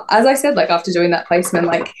 as I said, like after doing that placement,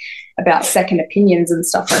 like about second opinions and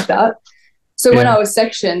stuff like that. So when I was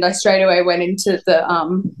sectioned, I straight away went into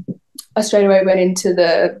the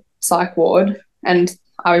psych ward, and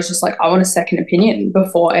I was just like, I want a second opinion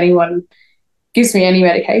before anyone gives me any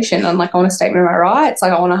medication. And like, I want a statement of my rights.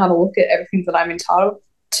 Like I want to have a look at everything that I'm entitled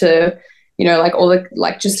to, like all the,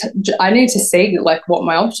 like just I need to see like what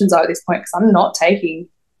my options are at this point, because I'm not taking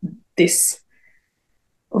this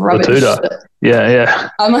rubbish. Yeah.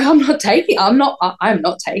 I'm like, I'm not taking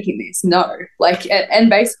this. No. Like, and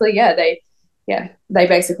basically, they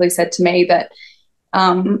basically said to me that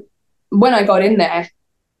when I got in there,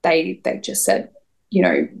 they just said,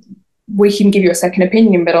 we can give you a second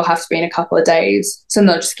opinion, but it'll have to be in a couple of days. So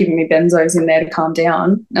they're just giving me benzos in there to calm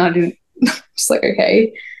down. And I didn't, just like,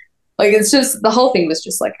 okay. Like, it's just, the whole thing was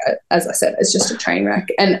just like, as I said, it's just a train wreck.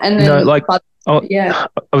 And then, I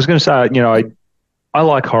was going to say, I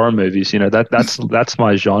like horror movies, that's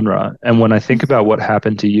my genre. And when I think about what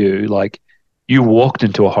happened to you, like you walked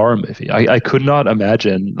into a horror movie. I could not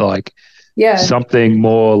imagine like Yeah. something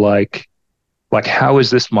more like how is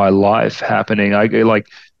this my life happening? I like,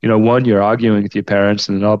 one, you're arguing with your parents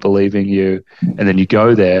and they're not believing you, and then you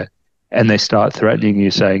go there and they start threatening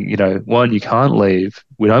you, saying, one, you can't leave.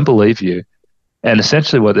 We don't believe you. And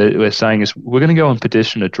essentially what we're saying is we're going to go and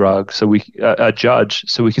petition a judge,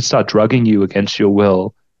 so we can start drugging you against your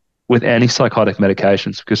will with antipsychotic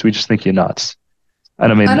medications because we just think you're nuts.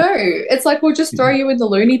 And I mean, I know. It's like, we'll just throw you in the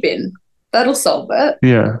loony bin. That'll solve it.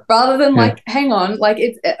 yeah. Rather than like, hang on, like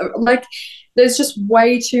like there's just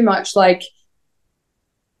way too much like,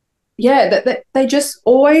 that they just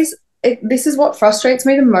always, this is what frustrates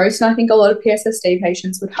me the most. And I think a lot of PSSD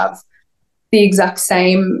patients would have the exact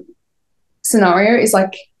same scenario, is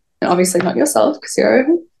like, and obviously not yourself because you're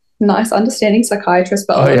a nice, understanding psychiatrist,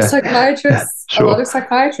 but a lot of psychiatrists, sure. a lot of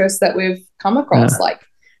psychiatrists that we've come across, like,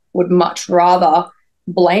 would much rather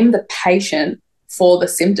blame the patient for the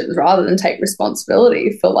symptoms rather than take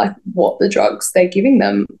responsibility for like what the drugs they're giving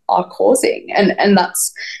them are causing. And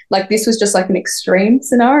that's like, this was just like an extreme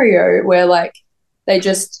scenario where like they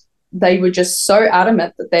were just so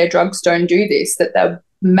adamant that their drugs don't do this, that they'll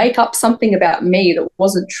make up something about me that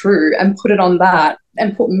wasn't true and put it on that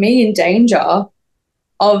and put me in danger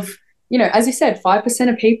of, as you said, 5%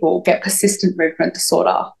 of people get persistent movement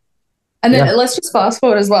disorder. And then let's just fast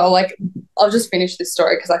forward as well. Like, I'll just finish this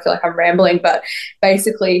story because I feel like I'm rambling. But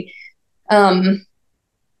basically, I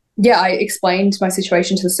explained my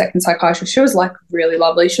situation to the second psychiatrist. She was like really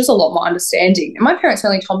lovely. She was a lot more understanding. And my parents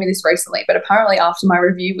only told me this recently, but apparently after my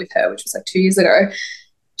review with her, which was like 2 years ago,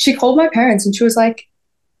 she called my parents and she was like,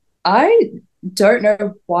 I don't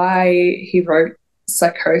know why he wrote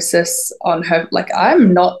psychosis on her. Like,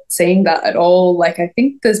 I'm not seeing that at all. Like, I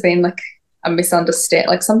think there's been like a misunderstanding,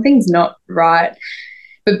 like something's not right.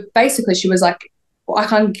 But basically she was like, well, I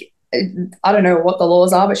don't know what the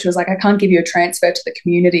laws are, but she was like, I can't give you a transfer to the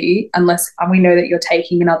community unless we know that you're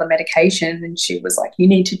taking another medication. And she was like, you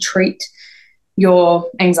need to treat your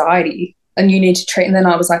anxiety and you need to treat. And then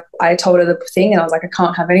I was like, I told her the thing and I was like, I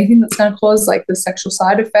can't have anything that's going to cause like the sexual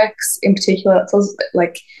side effects in particular. That's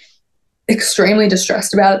like extremely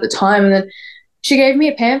distressed about at the time. And then she gave me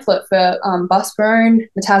a pamphlet for buspirone,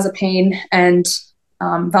 mirtazapine, and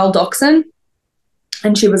valdoxin.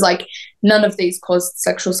 And she was like, none of these cause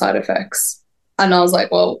sexual side effects. And I was like,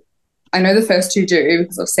 well, I know the first two do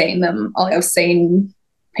because I've seen them. I've seen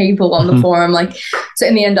people on the forum. Like, so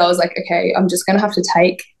in the end, I was like, okay, I'm just going to have to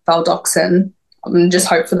take valdoxin and just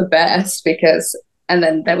hope for the best and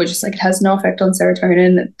then they were just like, it has no effect on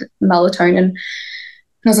serotonin, melatonin. And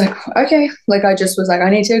I was like, okay. Like, I just was like,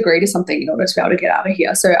 I need to agree to something in order to be able to get out of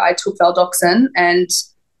here. So I took valdoxin, and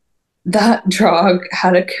that drug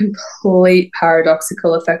had a complete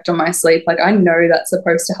paradoxical effect on my sleep. Like, I know that's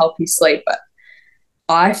supposed to help you sleep, but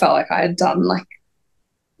I felt like I had done like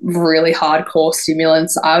really hardcore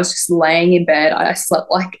stimulants. I was just laying in bed. I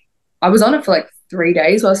slept like, I was on it for like 3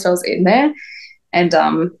 days whilst I was in there, and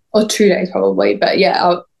or 2 days probably. But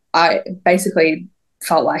yeah, I basically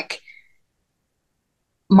felt like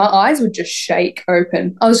my eyes would just shake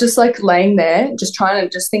open. I was just like laying there, just trying to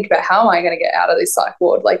just think about how am I going to get out of this psych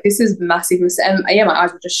ward? Like, this is massive. And yeah, my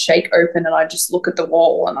eyes would just shake open and I just look at the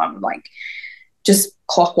wall and I'm like, just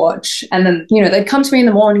clock watch. And then, they'd come to me in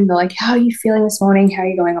the morning. They're like, how are you feeling this morning? How are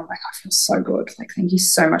you going? I'm like, I feel so good. Like, thank you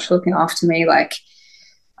so much for looking after me. Like,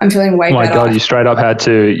 I'm feeling way better. Oh my God, you straight up had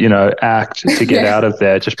to, act to get out of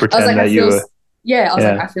there. Just pretend that you were. Yeah, I was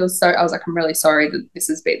like, I was like, I'm really sorry that this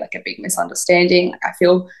has been like a big misunderstanding.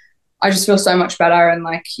 Like, I just feel so much better. And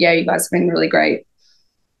like, yeah, you guys have been really great.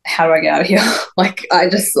 How do I get out of here? Like, I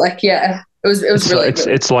just like, yeah, it was really,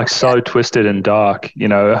 it's like so twisted and dark, I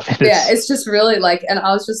mean, it's just really like, and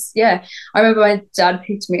I was just, I remember my dad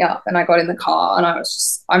picked me up and I got in the car and I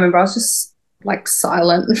remember I was just like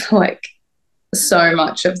silent for like so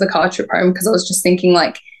much of the car trip home because I was just thinking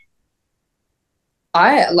like,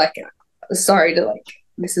 sorry to like,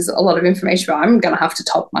 this is a lot of information, but I'm going to have to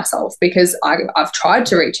top myself because I've tried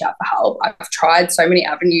to reach out for help. I've tried so many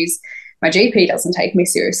avenues. My GP doesn't take me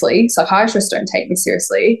seriously. Psychiatrists don't take me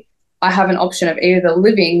seriously. I have an option of either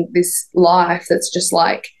living this life that's just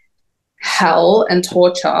like hell and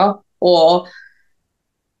torture or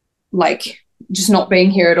like just not being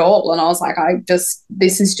here at all. And I was like, this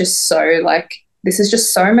is just so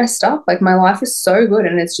messed up. Like, my life is so good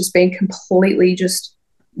and it's just been completely just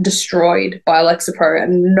destroyed by Lexapro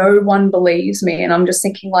and no one believes me. And I'm just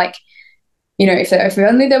thinking like, if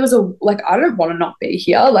only there was I don't want to not be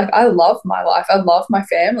here. Like, I love my life. I love my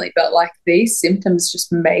family, but like these symptoms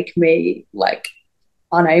just make me like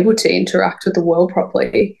unable to interact with the world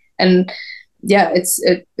properly. And yeah,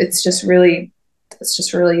 it's just really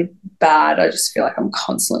bad. I just feel like I'm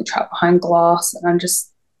constantly trapped behind glass, and I'm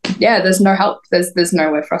just, there's no help. There's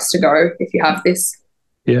nowhere for us to go if you have this.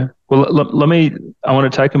 Yeah. Well, I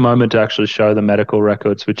want to take a moment to actually show the medical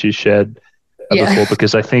records which you shared before,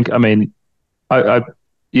 because I think, I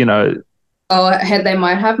you know. Oh, they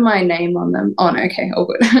might have my name on them. Oh, no, okay, all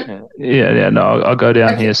good. No, I'll go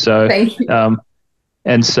down here. So, thank you.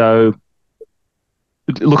 And so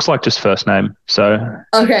it looks like just first name. So.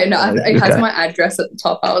 Okay, no, it has my address at the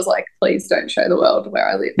top. I was like, please don't show the world where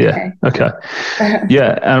I live. Yeah. Okay.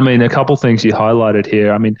 Yeah. A couple things you highlighted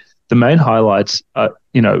here. The main highlights are,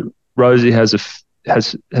 Rosie has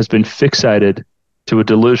been fixated to a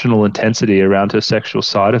delusional intensity around her sexual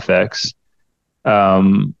side effects.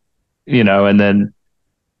 And then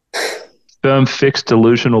firm fixed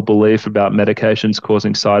delusional belief about medications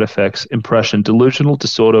causing side effects, impression, delusional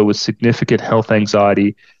disorder with significant health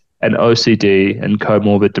anxiety and OCD and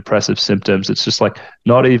comorbid depressive symptoms. It's just like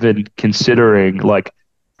not even considering like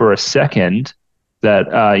for a second that,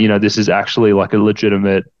 this is actually like a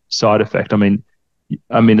legitimate side effect.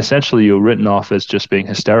 Essentially you're written off as just being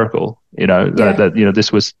hysterical, that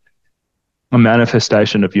this was a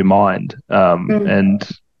manifestation of your mind. And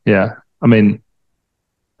yeah,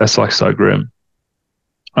 that's like so grim.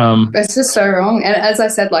 It's just so wrong. And as I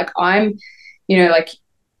said, like I'm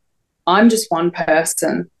just one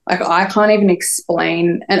person. Like I can't even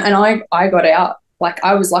explain. And I got out. Like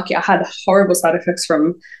I was lucky. I had horrible side effects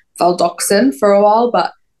from Valdoxin for a while,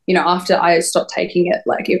 but after I stopped taking it,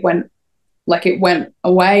 it went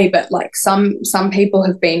away. But like some people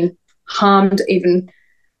have been harmed even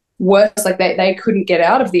worse. Like they couldn't get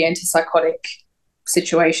out of the antipsychotic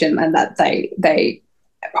situation, and that they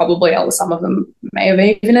probably, some of them may have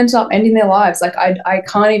even ended up ending their lives. Like I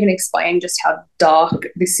can't even explain just how dark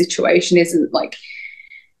this situation is. And like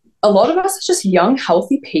a lot of us are just young,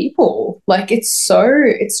 healthy people. Like the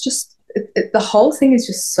whole thing is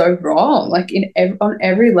just so wrong. Like on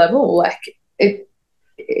every level. Like it,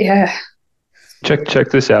 yeah.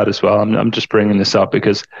 Check this out as well. I'm just bringing this up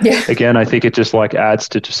because again, I think it just like adds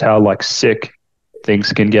to just how like sick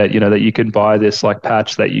things can get, that you can buy this like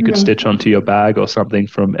patch that you could stitch onto your bag or something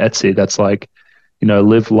from Etsy. That's like,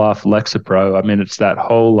 live, laugh, Lexapro. It's that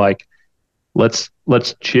whole like, let's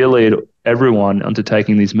cheerlead everyone onto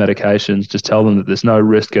taking these medications. Just tell them that there's no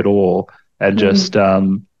risk at all. And just, I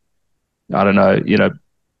don't know,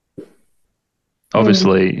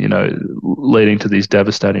 obviously, leading to these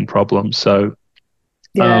devastating problems. So,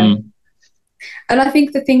 and I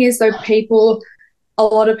think the thing is though, a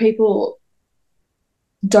lot of people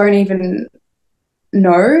don't even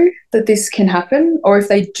know that this can happen, or if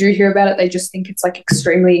they do hear about it, they just think it's like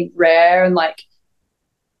extremely rare and like,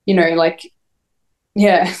 a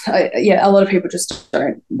lot of people just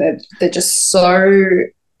don't. They're just so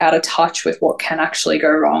out of touch with what can actually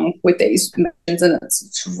go wrong with these medicines, and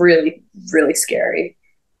it's really, really scary.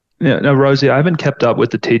 Yeah, no, Rosie, I haven't kept up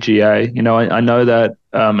with the TGA. I know that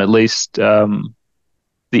at least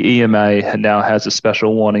the EMA now has a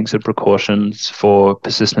special warnings and precautions for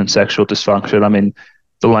persistent sexual dysfunction.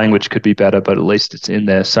 The language could be better, but at least it's in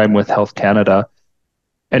there. Same with Health Canada.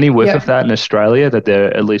 Any whiff of that in Australia, that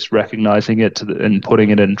they're at least recognising it and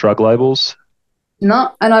putting it in drug labels?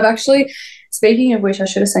 No, and I've actually, speaking of which, I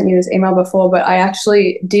should have sent you this email before, but I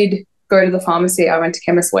actually did go to the pharmacy. I went to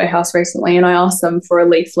Chemist Warehouse recently and I asked them for a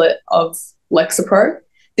leaflet of Lexapro.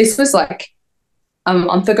 This was like a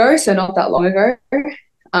month ago, so not that long ago.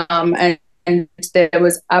 And there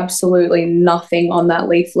was absolutely nothing on that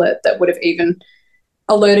leaflet that would have even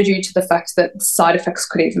alerted you to the fact that side effects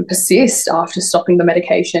could even persist after stopping the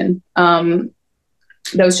medication.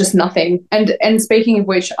 There was just nothing. And speaking of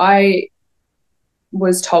which, I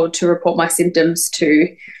was told to report my symptoms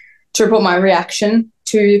to report my reaction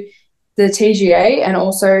to the TGA, and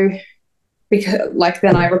also because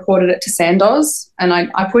then I reported it to Sandoz, and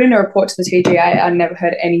I put in a report to the TGA. I never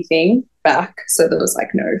heard anything back, so there was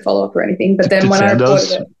like no follow-up or anything. But then when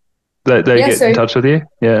Sandoz, I reported it, they get in touch with you?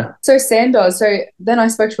 Yeah. So Sandoz, so then I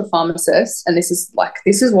spoke to a pharmacist, and this is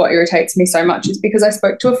what irritates me so much, is because I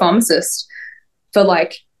spoke to a pharmacist for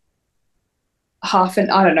like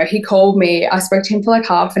he called me. I spoke to him for like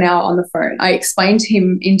half an hour on the phone. I explained to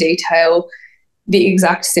him in detail the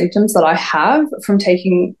exact symptoms that I have from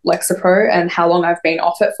taking Lexapro and how long I've been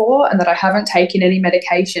off it for, and that I haven't taken any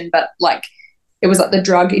medication, but like it was like the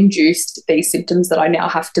drug induced these symptoms that I now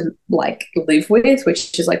have to like live with,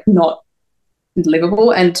 which is like not livable.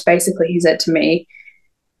 And basically he said to me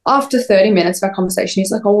after 30 minutes of our conversation,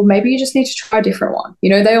 he's like, oh, well, maybe you just need to try a different one.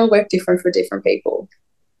 They all work different for different people.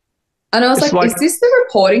 And I was It's like, is this the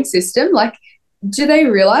reporting system? Like, do they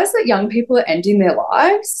realize that young people are ending their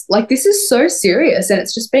lives? Like, this is so serious, and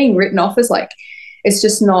it's just being written off as like, it's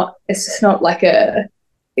just not like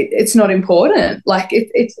it's not important. Like,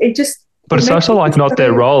 it just. But it's also like not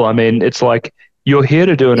their role. I mean, it's like you're here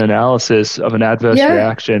to do an analysis of an adverse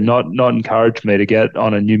reaction, not encourage me to get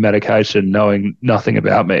on a new medication knowing nothing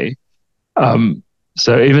about me.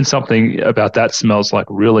 So even something about that smells like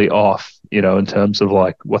really off, in terms of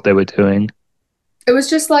like what they were doing. It was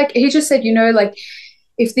just like, he just said, like,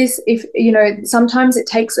 if sometimes it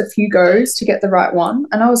takes a few goes to get the right one.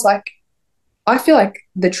 And I was like, I feel like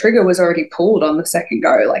the trigger was already pulled on the second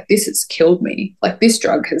go. Like, this has killed me. Like, this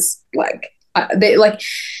drug has even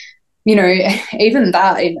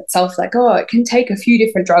that in itself, like, oh, it can take a few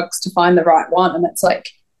different drugs to find the right one. And it's like,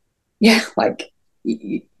 yeah, like,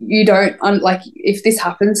 you don't like, if this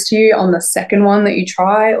happens to you on the second one that you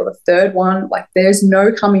try or the third one, like, there's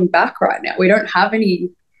no coming back right now. We don't have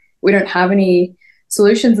any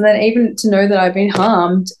solutions. And then even to know that I've been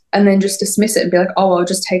harmed and then just dismiss it and be like, oh, I'll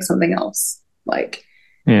just take something else. Like,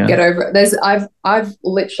 get over it. I've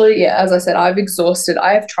literally, as I said, I've exhausted.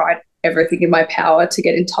 I have tried everything in my power to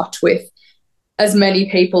get in touch with as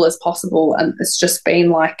many people as possible. And it's just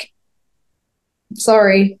been like,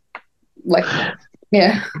 sorry, like,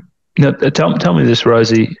 yeah. Now, tell me this,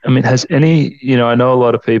 Rosie. I mean, has any, I know a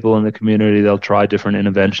lot of people in the community, they'll try different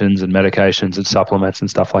interventions and medications and supplements and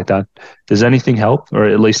stuff like that. Does anything help, or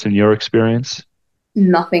at least in your experience?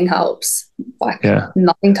 Nothing helps. Like,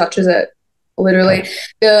 nothing touches it. Literally. Okay.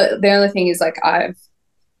 The only thing is, like, I've,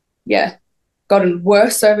 gotten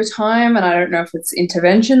worse over time, and I don't know if it's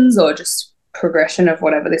interventions or just progression of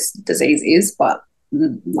whatever this disease is, but,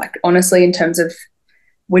 like, honestly, in terms of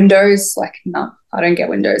windows, like, no, I don't get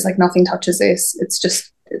windows. Like, nothing touches this. It's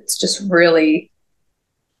just really,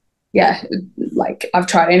 like, I've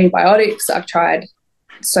tried antibiotics, I've tried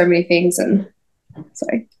so many things, and so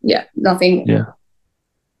nothing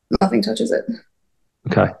touches it.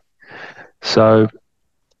 Okay. So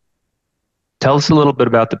tell us a little bit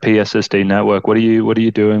about the PSSD network. What are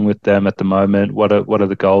you doing with them at the moment? What are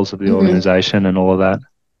the goals of the organization and all of that?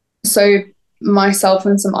 So myself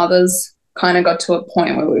and some others kind of got to a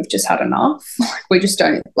point where we've just had enough. We just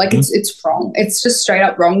don't, like, it's wrong. It's just straight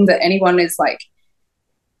up wrong that anyone is like,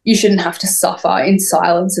 you shouldn't have to suffer in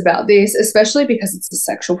silence about this, especially because it's a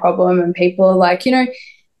sexual problem, and people are like,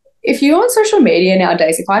 if you're on social media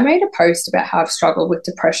nowadays, if I made a post about how I've struggled with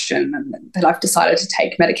depression and that I've decided to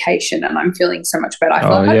take medication and I'm feeling so much better, I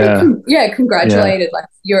feel like I'd be congratulated, like,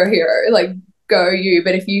 you're a hero, like, go you.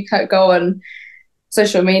 But if you go on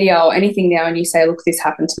social media or anything now and you say, look, this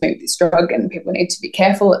happened to me with this drug and people need to be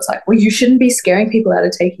careful, it's like, well, you shouldn't be scaring people out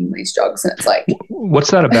of taking these drugs. And it's like,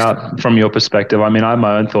 what's that about from your perspective? I mean, I have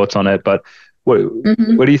my own thoughts on it, but what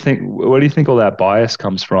do you think? Where do you think all that bias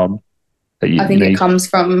comes from? I think it comes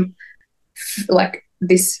from, like,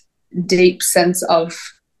 this deep sense of,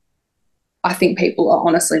 I think people are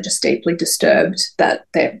honestly just deeply disturbed that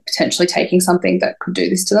they're potentially taking something that could do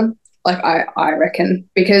this to them. Like, I reckon,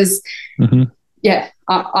 because and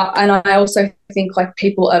I also think, like,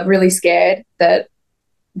 people are really scared that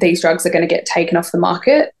these drugs are going to get taken off the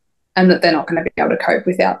market and that they're not going to be able to cope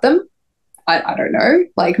without them. I don't know.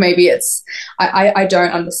 Like, maybe it's, I don't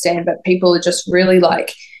understand, but people are just really,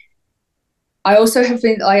 like, I also have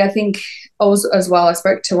been, like, I think also, as well, I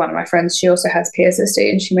spoke to one of my friends, she also has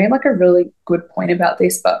PSSD, and she made, like, a really good point about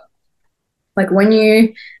this, but, like, when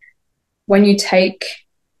you take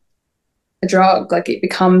a drug, like, it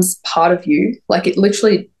becomes part of you, like, it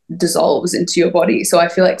literally dissolves into your body. So I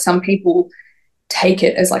feel like some people take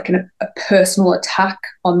it as, like, a personal attack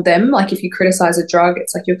on them. Like, if you criticize a drug,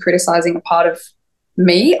 it's like you're criticizing a part of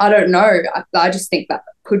me. I don't know. I just think that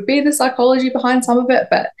could be the psychology behind some of it,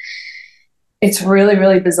 but it's really,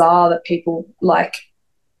 really bizarre that people, like,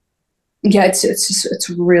 it's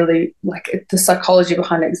really, like, the psychology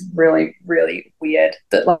behind it is really, really weird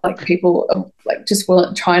that, like, people are, like, just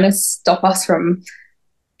trying to stop us from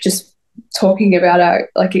just talking about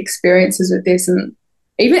our, like, experiences with this. And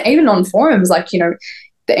even on forums, like, the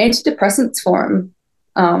antidepressants forum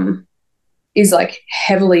is, like,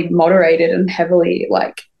 heavily moderated and heavily,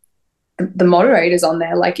 like, the moderators on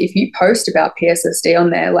there, like, if you post about PSSD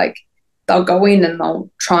on there, like, they'll go in and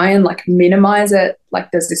they'll try and, like, minimize it.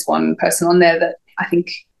 Like, there's this one person on there that I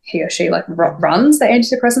think he or she, like, runs the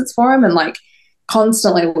antidepressants forum, and, like,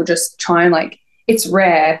 constantly will just try and, like, it's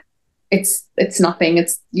rare, it's nothing,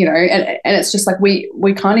 it's, and it's just like,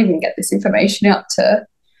 we can't even get this information out to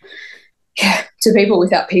people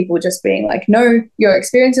without people just being like, no, your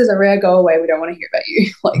experiences are rare, go away, we don't want to hear about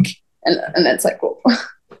you. Like, and that's like, well,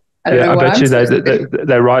 I don't know I what bet I'm you supposed to do.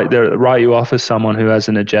 they write you off as someone who has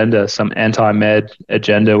an agenda, some anti-med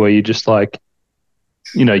agenda, where you just like,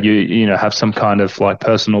 you have some kind of like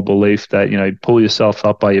personal belief that, pull yourself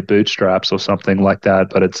up by your bootstraps or something like that.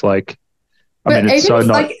 But it's like, I mean, But it's even so if,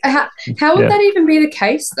 not. like, how would Yeah, that even be the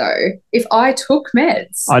case, though, if I took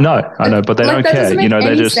meds? I know, but they Like, don't that care. doesn't make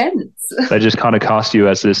any sense. They just kind of cast you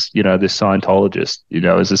as this, this Scientologist,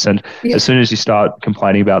 as Yeah. soon as you start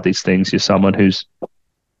complaining about these things, you're someone who's,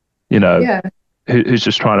 you know, Yeah. who's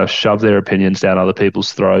just trying to shove their opinions down other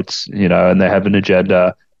people's throats, and they have an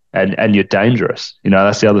agenda, and you're dangerous.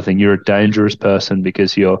 That's the other thing. You're a dangerous person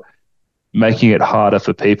because you're making it harder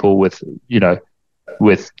for people with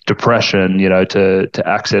depression, to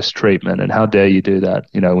access treatment. And how dare you do that?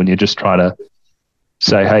 When you're just trying to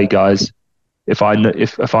say, hey guys, if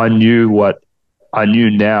I knew what I knew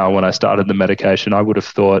now when I started the medication, I would have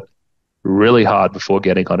thought really hard before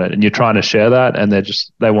getting on it. And you're trying to share that, and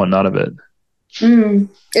they want none of it.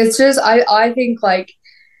 It's just, I think, like,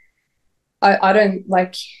 I don't,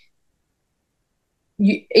 like,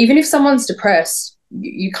 you, even if someone's depressed,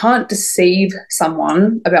 you can't deceive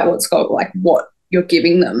someone about what you're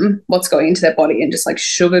giving them, what's going into their body, and just like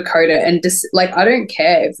sugarcoat it. And just like, I don't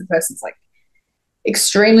care if the person's like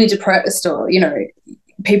extremely depressed, or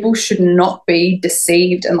people should not be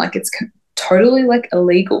deceived. And like, it's totally like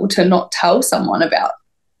illegal to not tell someone about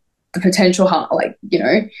the potential harm. Like,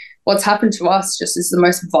 what's happened to us just is the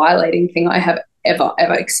most violating thing I have ever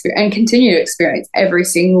experienced and continue to experience every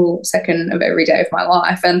single second of every day of my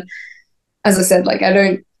life. And as I said, like,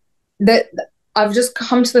 I've just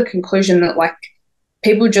come to the conclusion that like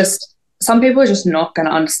some people are just not going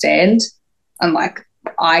to understand, and like,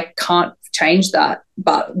 I can't change that,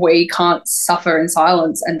 but we can't suffer in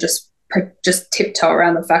silence and just tiptoe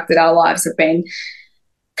around the fact that our lives have been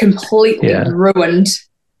completely ruined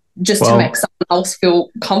just to make someone else feel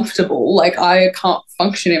comfortable. Like, I can't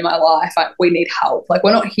function in my life. We need help. Like,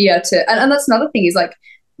 we're not here to, and that's another thing is like,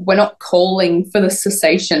 we're not calling for the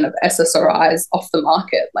cessation of SSRIs off the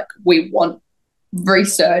market. Like, we want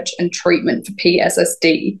research and treatment for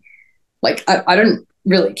PSSD. Like, I don't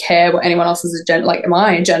really care what anyone else's agenda, like,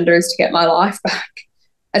 my agenda is to get my life back.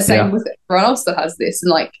 And same with everyone else that has this.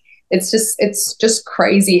 And like, it's just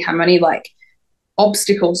crazy how many like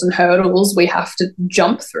obstacles and hurdles we have to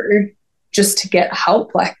jump through just to get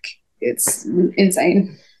help. Like, it's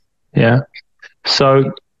insane. Yeah.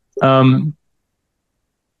 So, I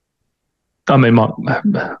mean,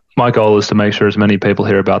 my goal is to make sure as many people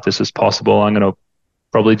hear about this as possible. I'm going to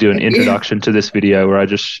probably do an introduction to this video where I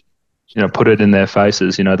just, put it in their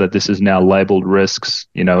faces, that this is now labeled risks,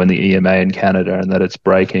 in the EMA in Canada, and that it's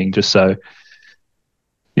breaking, just so,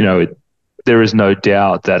 there is no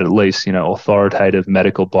doubt that at least, authoritative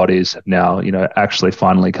medical bodies have now, actually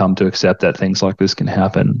finally come to accept that things like this can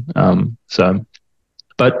happen.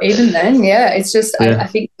 But even then, it's just, I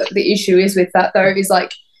think that the issue is with that though, is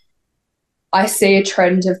like, I see a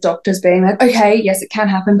trend of doctors being like, okay, yes, it can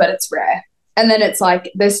happen, but it's rare. And then it's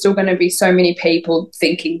like, there's still going to be so many people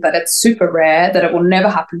thinking that it's super rare, that it will never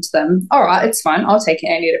happen to them. All right, it's fine. I'll take an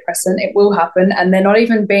antidepressant. It will happen. And they're not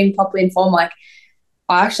even being properly informed. Like,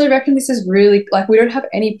 I actually reckon this is really, like, we don't have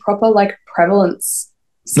any proper, like, prevalence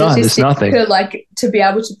statistics to be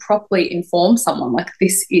able to properly inform someone. Like,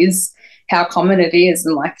 this is how common it is.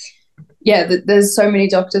 And like, there's so many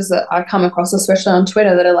doctors that I come across, especially on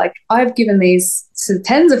Twitter, that are like, I've given these to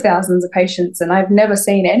tens of thousands of patients and I've never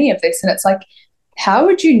seen any of this. And it's like, how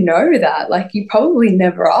would you know that? Like, you probably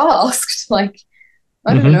never asked. Like,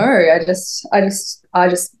 I don't know.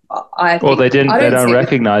 They don't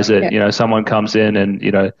recognize it. Yeah. Someone comes in and,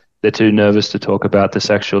 they're too nervous to talk about the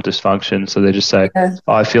sexual dysfunction. So they just say,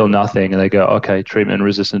 I feel nothing. And they go, okay, treatment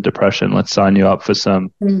resistant depression. Let's sign you up for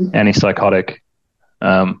some antipsychotic.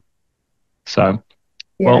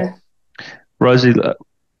 Well, Rosie,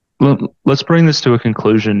 let's bring this to a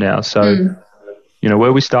conclusion now. So,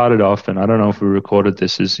 where we started off, and I don't know if we recorded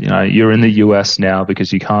this, is, you're in the US now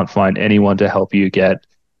because you can't find anyone to help you get,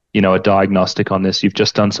 a diagnostic on this. You've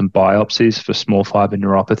just done some biopsies for small fiber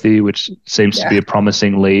neuropathy, which seems to be a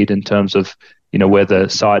promising lead in terms of, where the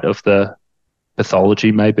site of the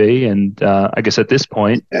pathology may be. And I guess at this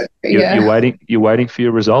point, you're waiting for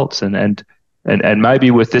your results, and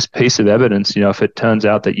maybe with this piece of evidence, if it turns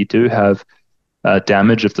out that you do have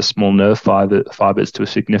damage of the small nerve fibers to a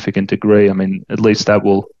significant degree, I mean, at least that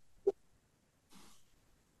will,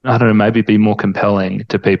 I don't know, maybe be more compelling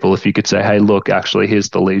to people if you could say, hey, look, actually, here's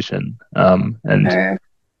the lesion. My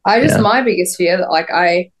biggest fear that, like,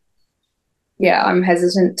 I'm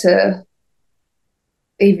hesitant to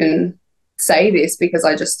even say this because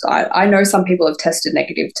I know some people have tested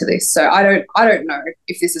negative to this, so I don't know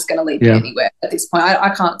if this is going to lead me anywhere at this point.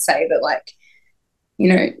 I can't say that, like, you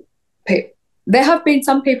know, there have been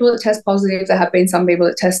some people that test positive, there have been some people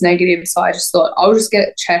that test negative, so I just thought I'll just get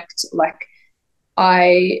it checked. Like,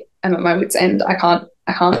 I am at my wit's end. I can't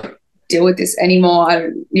deal with this anymore.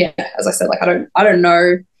 As I said, like, I don't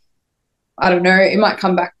know. It might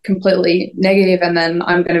come back completely negative, and then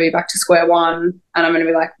I'm going to be back to square one, and I'm going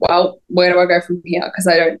to be like, well, where do I go from here? Because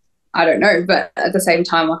I don't know. But at the same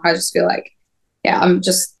time, like, I just feel like, I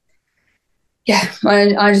just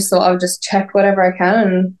thought I would just check whatever I can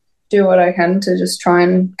and do what I can to just try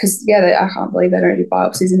and, because I can't believe they don't do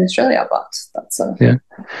biopsies in Australia, but that's the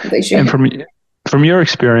issue. And from your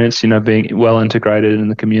experience, you know, being well integrated in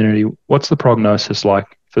the community, what's the prognosis like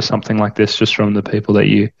for something like this, just from the people that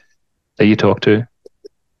you talk to?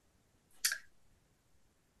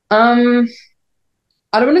 I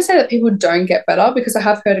don't want to say that people don't get better, because I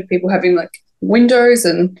have heard of people having like windows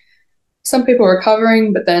and some people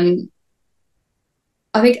recovering, but then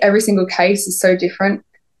I think every single case is so different.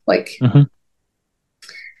 Like,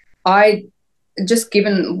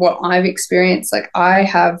 given what I've experienced, like, I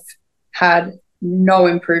have had no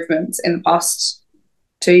improvements in the past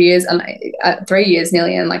 2 years and 3 years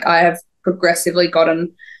nearly, and like, I have progressively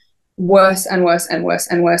gotten worse and worse and worse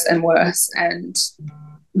and worse and worse. And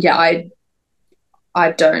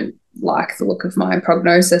I don't like the look of my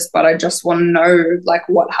prognosis, but I just want to know, like,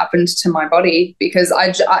 what happened to my body, because I'm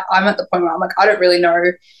at the point where I'm like, I don't really know,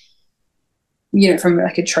 you know, from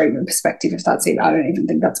like a treatment perspective, if that's even, I don't even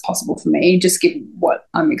think that's possible for me, just given what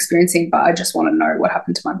I'm experiencing. But I just want to know what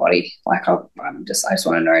happened to my body. Like, I just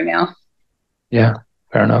want to know now. Yeah,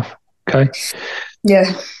 fair enough. Okay.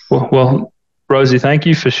 Yeah. Well, Rosie, thank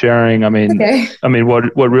you for sharing. I mean,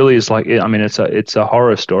 what really is, like, I mean, it's a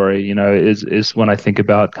horror story, you know, is when I think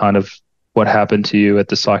about kind of what happened to you at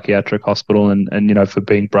the psychiatric hospital, and you know, for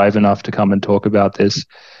being brave enough to come and talk about this.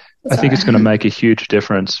 I think it's going to make a huge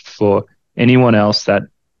difference for anyone else that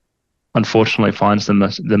unfortunately finds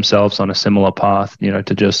themselves on a similar path, you know,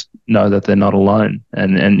 to just know that they're not alone,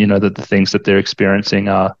 and you know, that the things that they're experiencing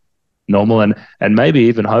are normal, and maybe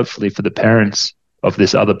even hopefully for the parents of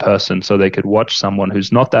this other person, so they could watch someone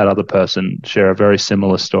who's not that other person share a very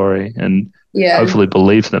similar story and hopefully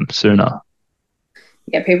believe them sooner.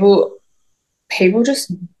 Yeah, people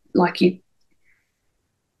just, like, people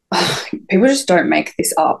just don't make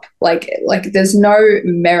this up. Like there's no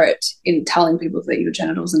merit in telling people that your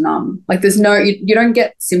genitals are numb. Like, there's no, you don't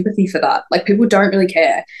get sympathy for that. Like, people don't really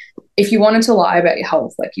care. If you wanted to lie about your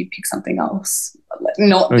health, like, you'd pick something else, like,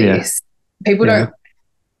 not this. People don't.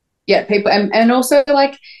 Yeah, people, and also,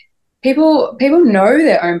 like, people know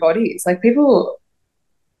their own bodies. Like, people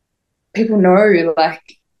know,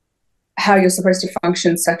 like, how you're supposed to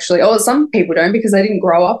function sexually. Or some people don't, because they didn't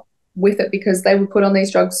grow up with it, because they were put on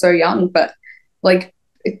these drugs so young. But, like,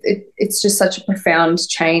 it's just such a profound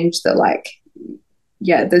change that, like,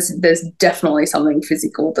 there's definitely something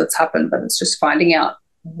physical that's happened, but it's just finding out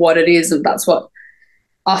what it is. And that's what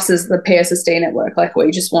us as the PSSD network, like,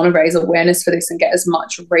 we just want to raise awareness for this and get as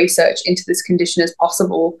much research into this condition as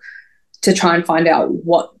possible to try and find out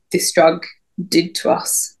what this drug did to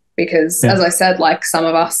us. Because as I said, like,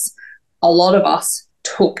 a lot of us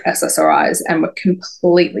took SSRIs and were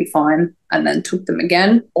completely fine, and then took them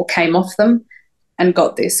again or came off them and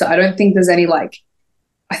got this. So I don't think there's any, like,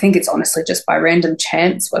 I think it's honestly just by random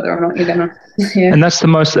chance whether or not you're going to, And that's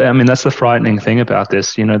that's the frightening thing about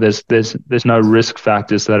this. You know, there's no risk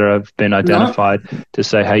factors that have been identified to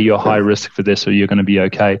say, hey, you're high risk for this, or you're going to be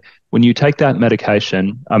okay. When you take that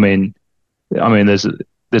medication, I mean, there's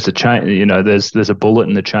a chain, you know, there's a bullet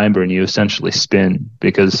in the chamber, and you essentially spin,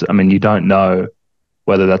 because, I mean, you don't know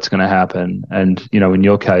whether that's going to happen. And, you know, in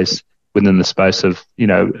your case, within the space of, you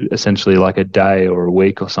know, essentially like a day or a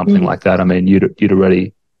week or something like that, I mean, you'd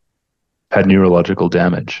already had neurological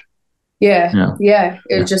damage. It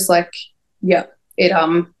was just like, it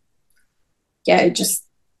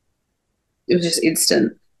was just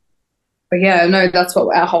instant. But that's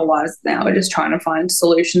what our whole lives now. We're just trying to find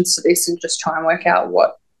solutions to this and just try and work out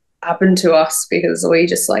what happened to us, because we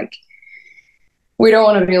just, like, we don't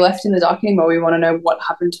want to be left in the dark anymore. We want to know what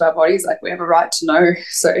happened to our bodies. Like, we have a right to know.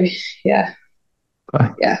 So, yeah. Okay.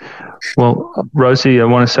 Yeah. Well, Rosie, I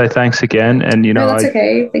want to say thanks again. And, you know, that's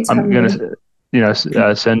okay. Thanks for having me. You know,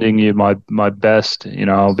 sending you my best. You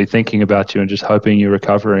know, I'll be thinking about you and just hoping you're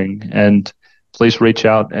recovering. And please reach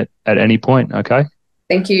out at any point, okay?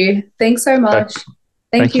 Thank you. Thanks so much. Okay.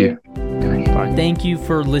 Thank you. Okay, bye. Thank you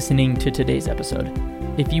for listening to today's episode.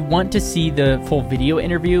 If you want to see the full video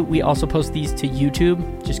interview, we also post these to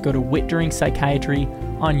YouTube. Just go to Whit During Psychiatry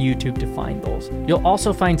on YouTube to find those. You'll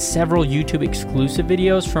also find several YouTube exclusive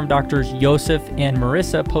videos from Drs. Yosef and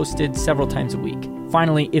Marissa posted several times a week.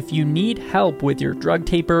 Finally, if you need help with your drug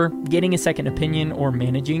taper, getting a second opinion, or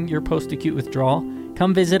managing your post-acute withdrawal,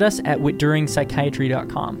 come visit us at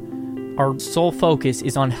whitduringpsychiatry.com. Our sole focus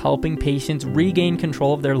is on helping patients regain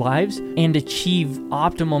control of their lives and achieve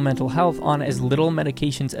optimal mental health on as little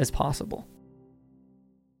medications as possible.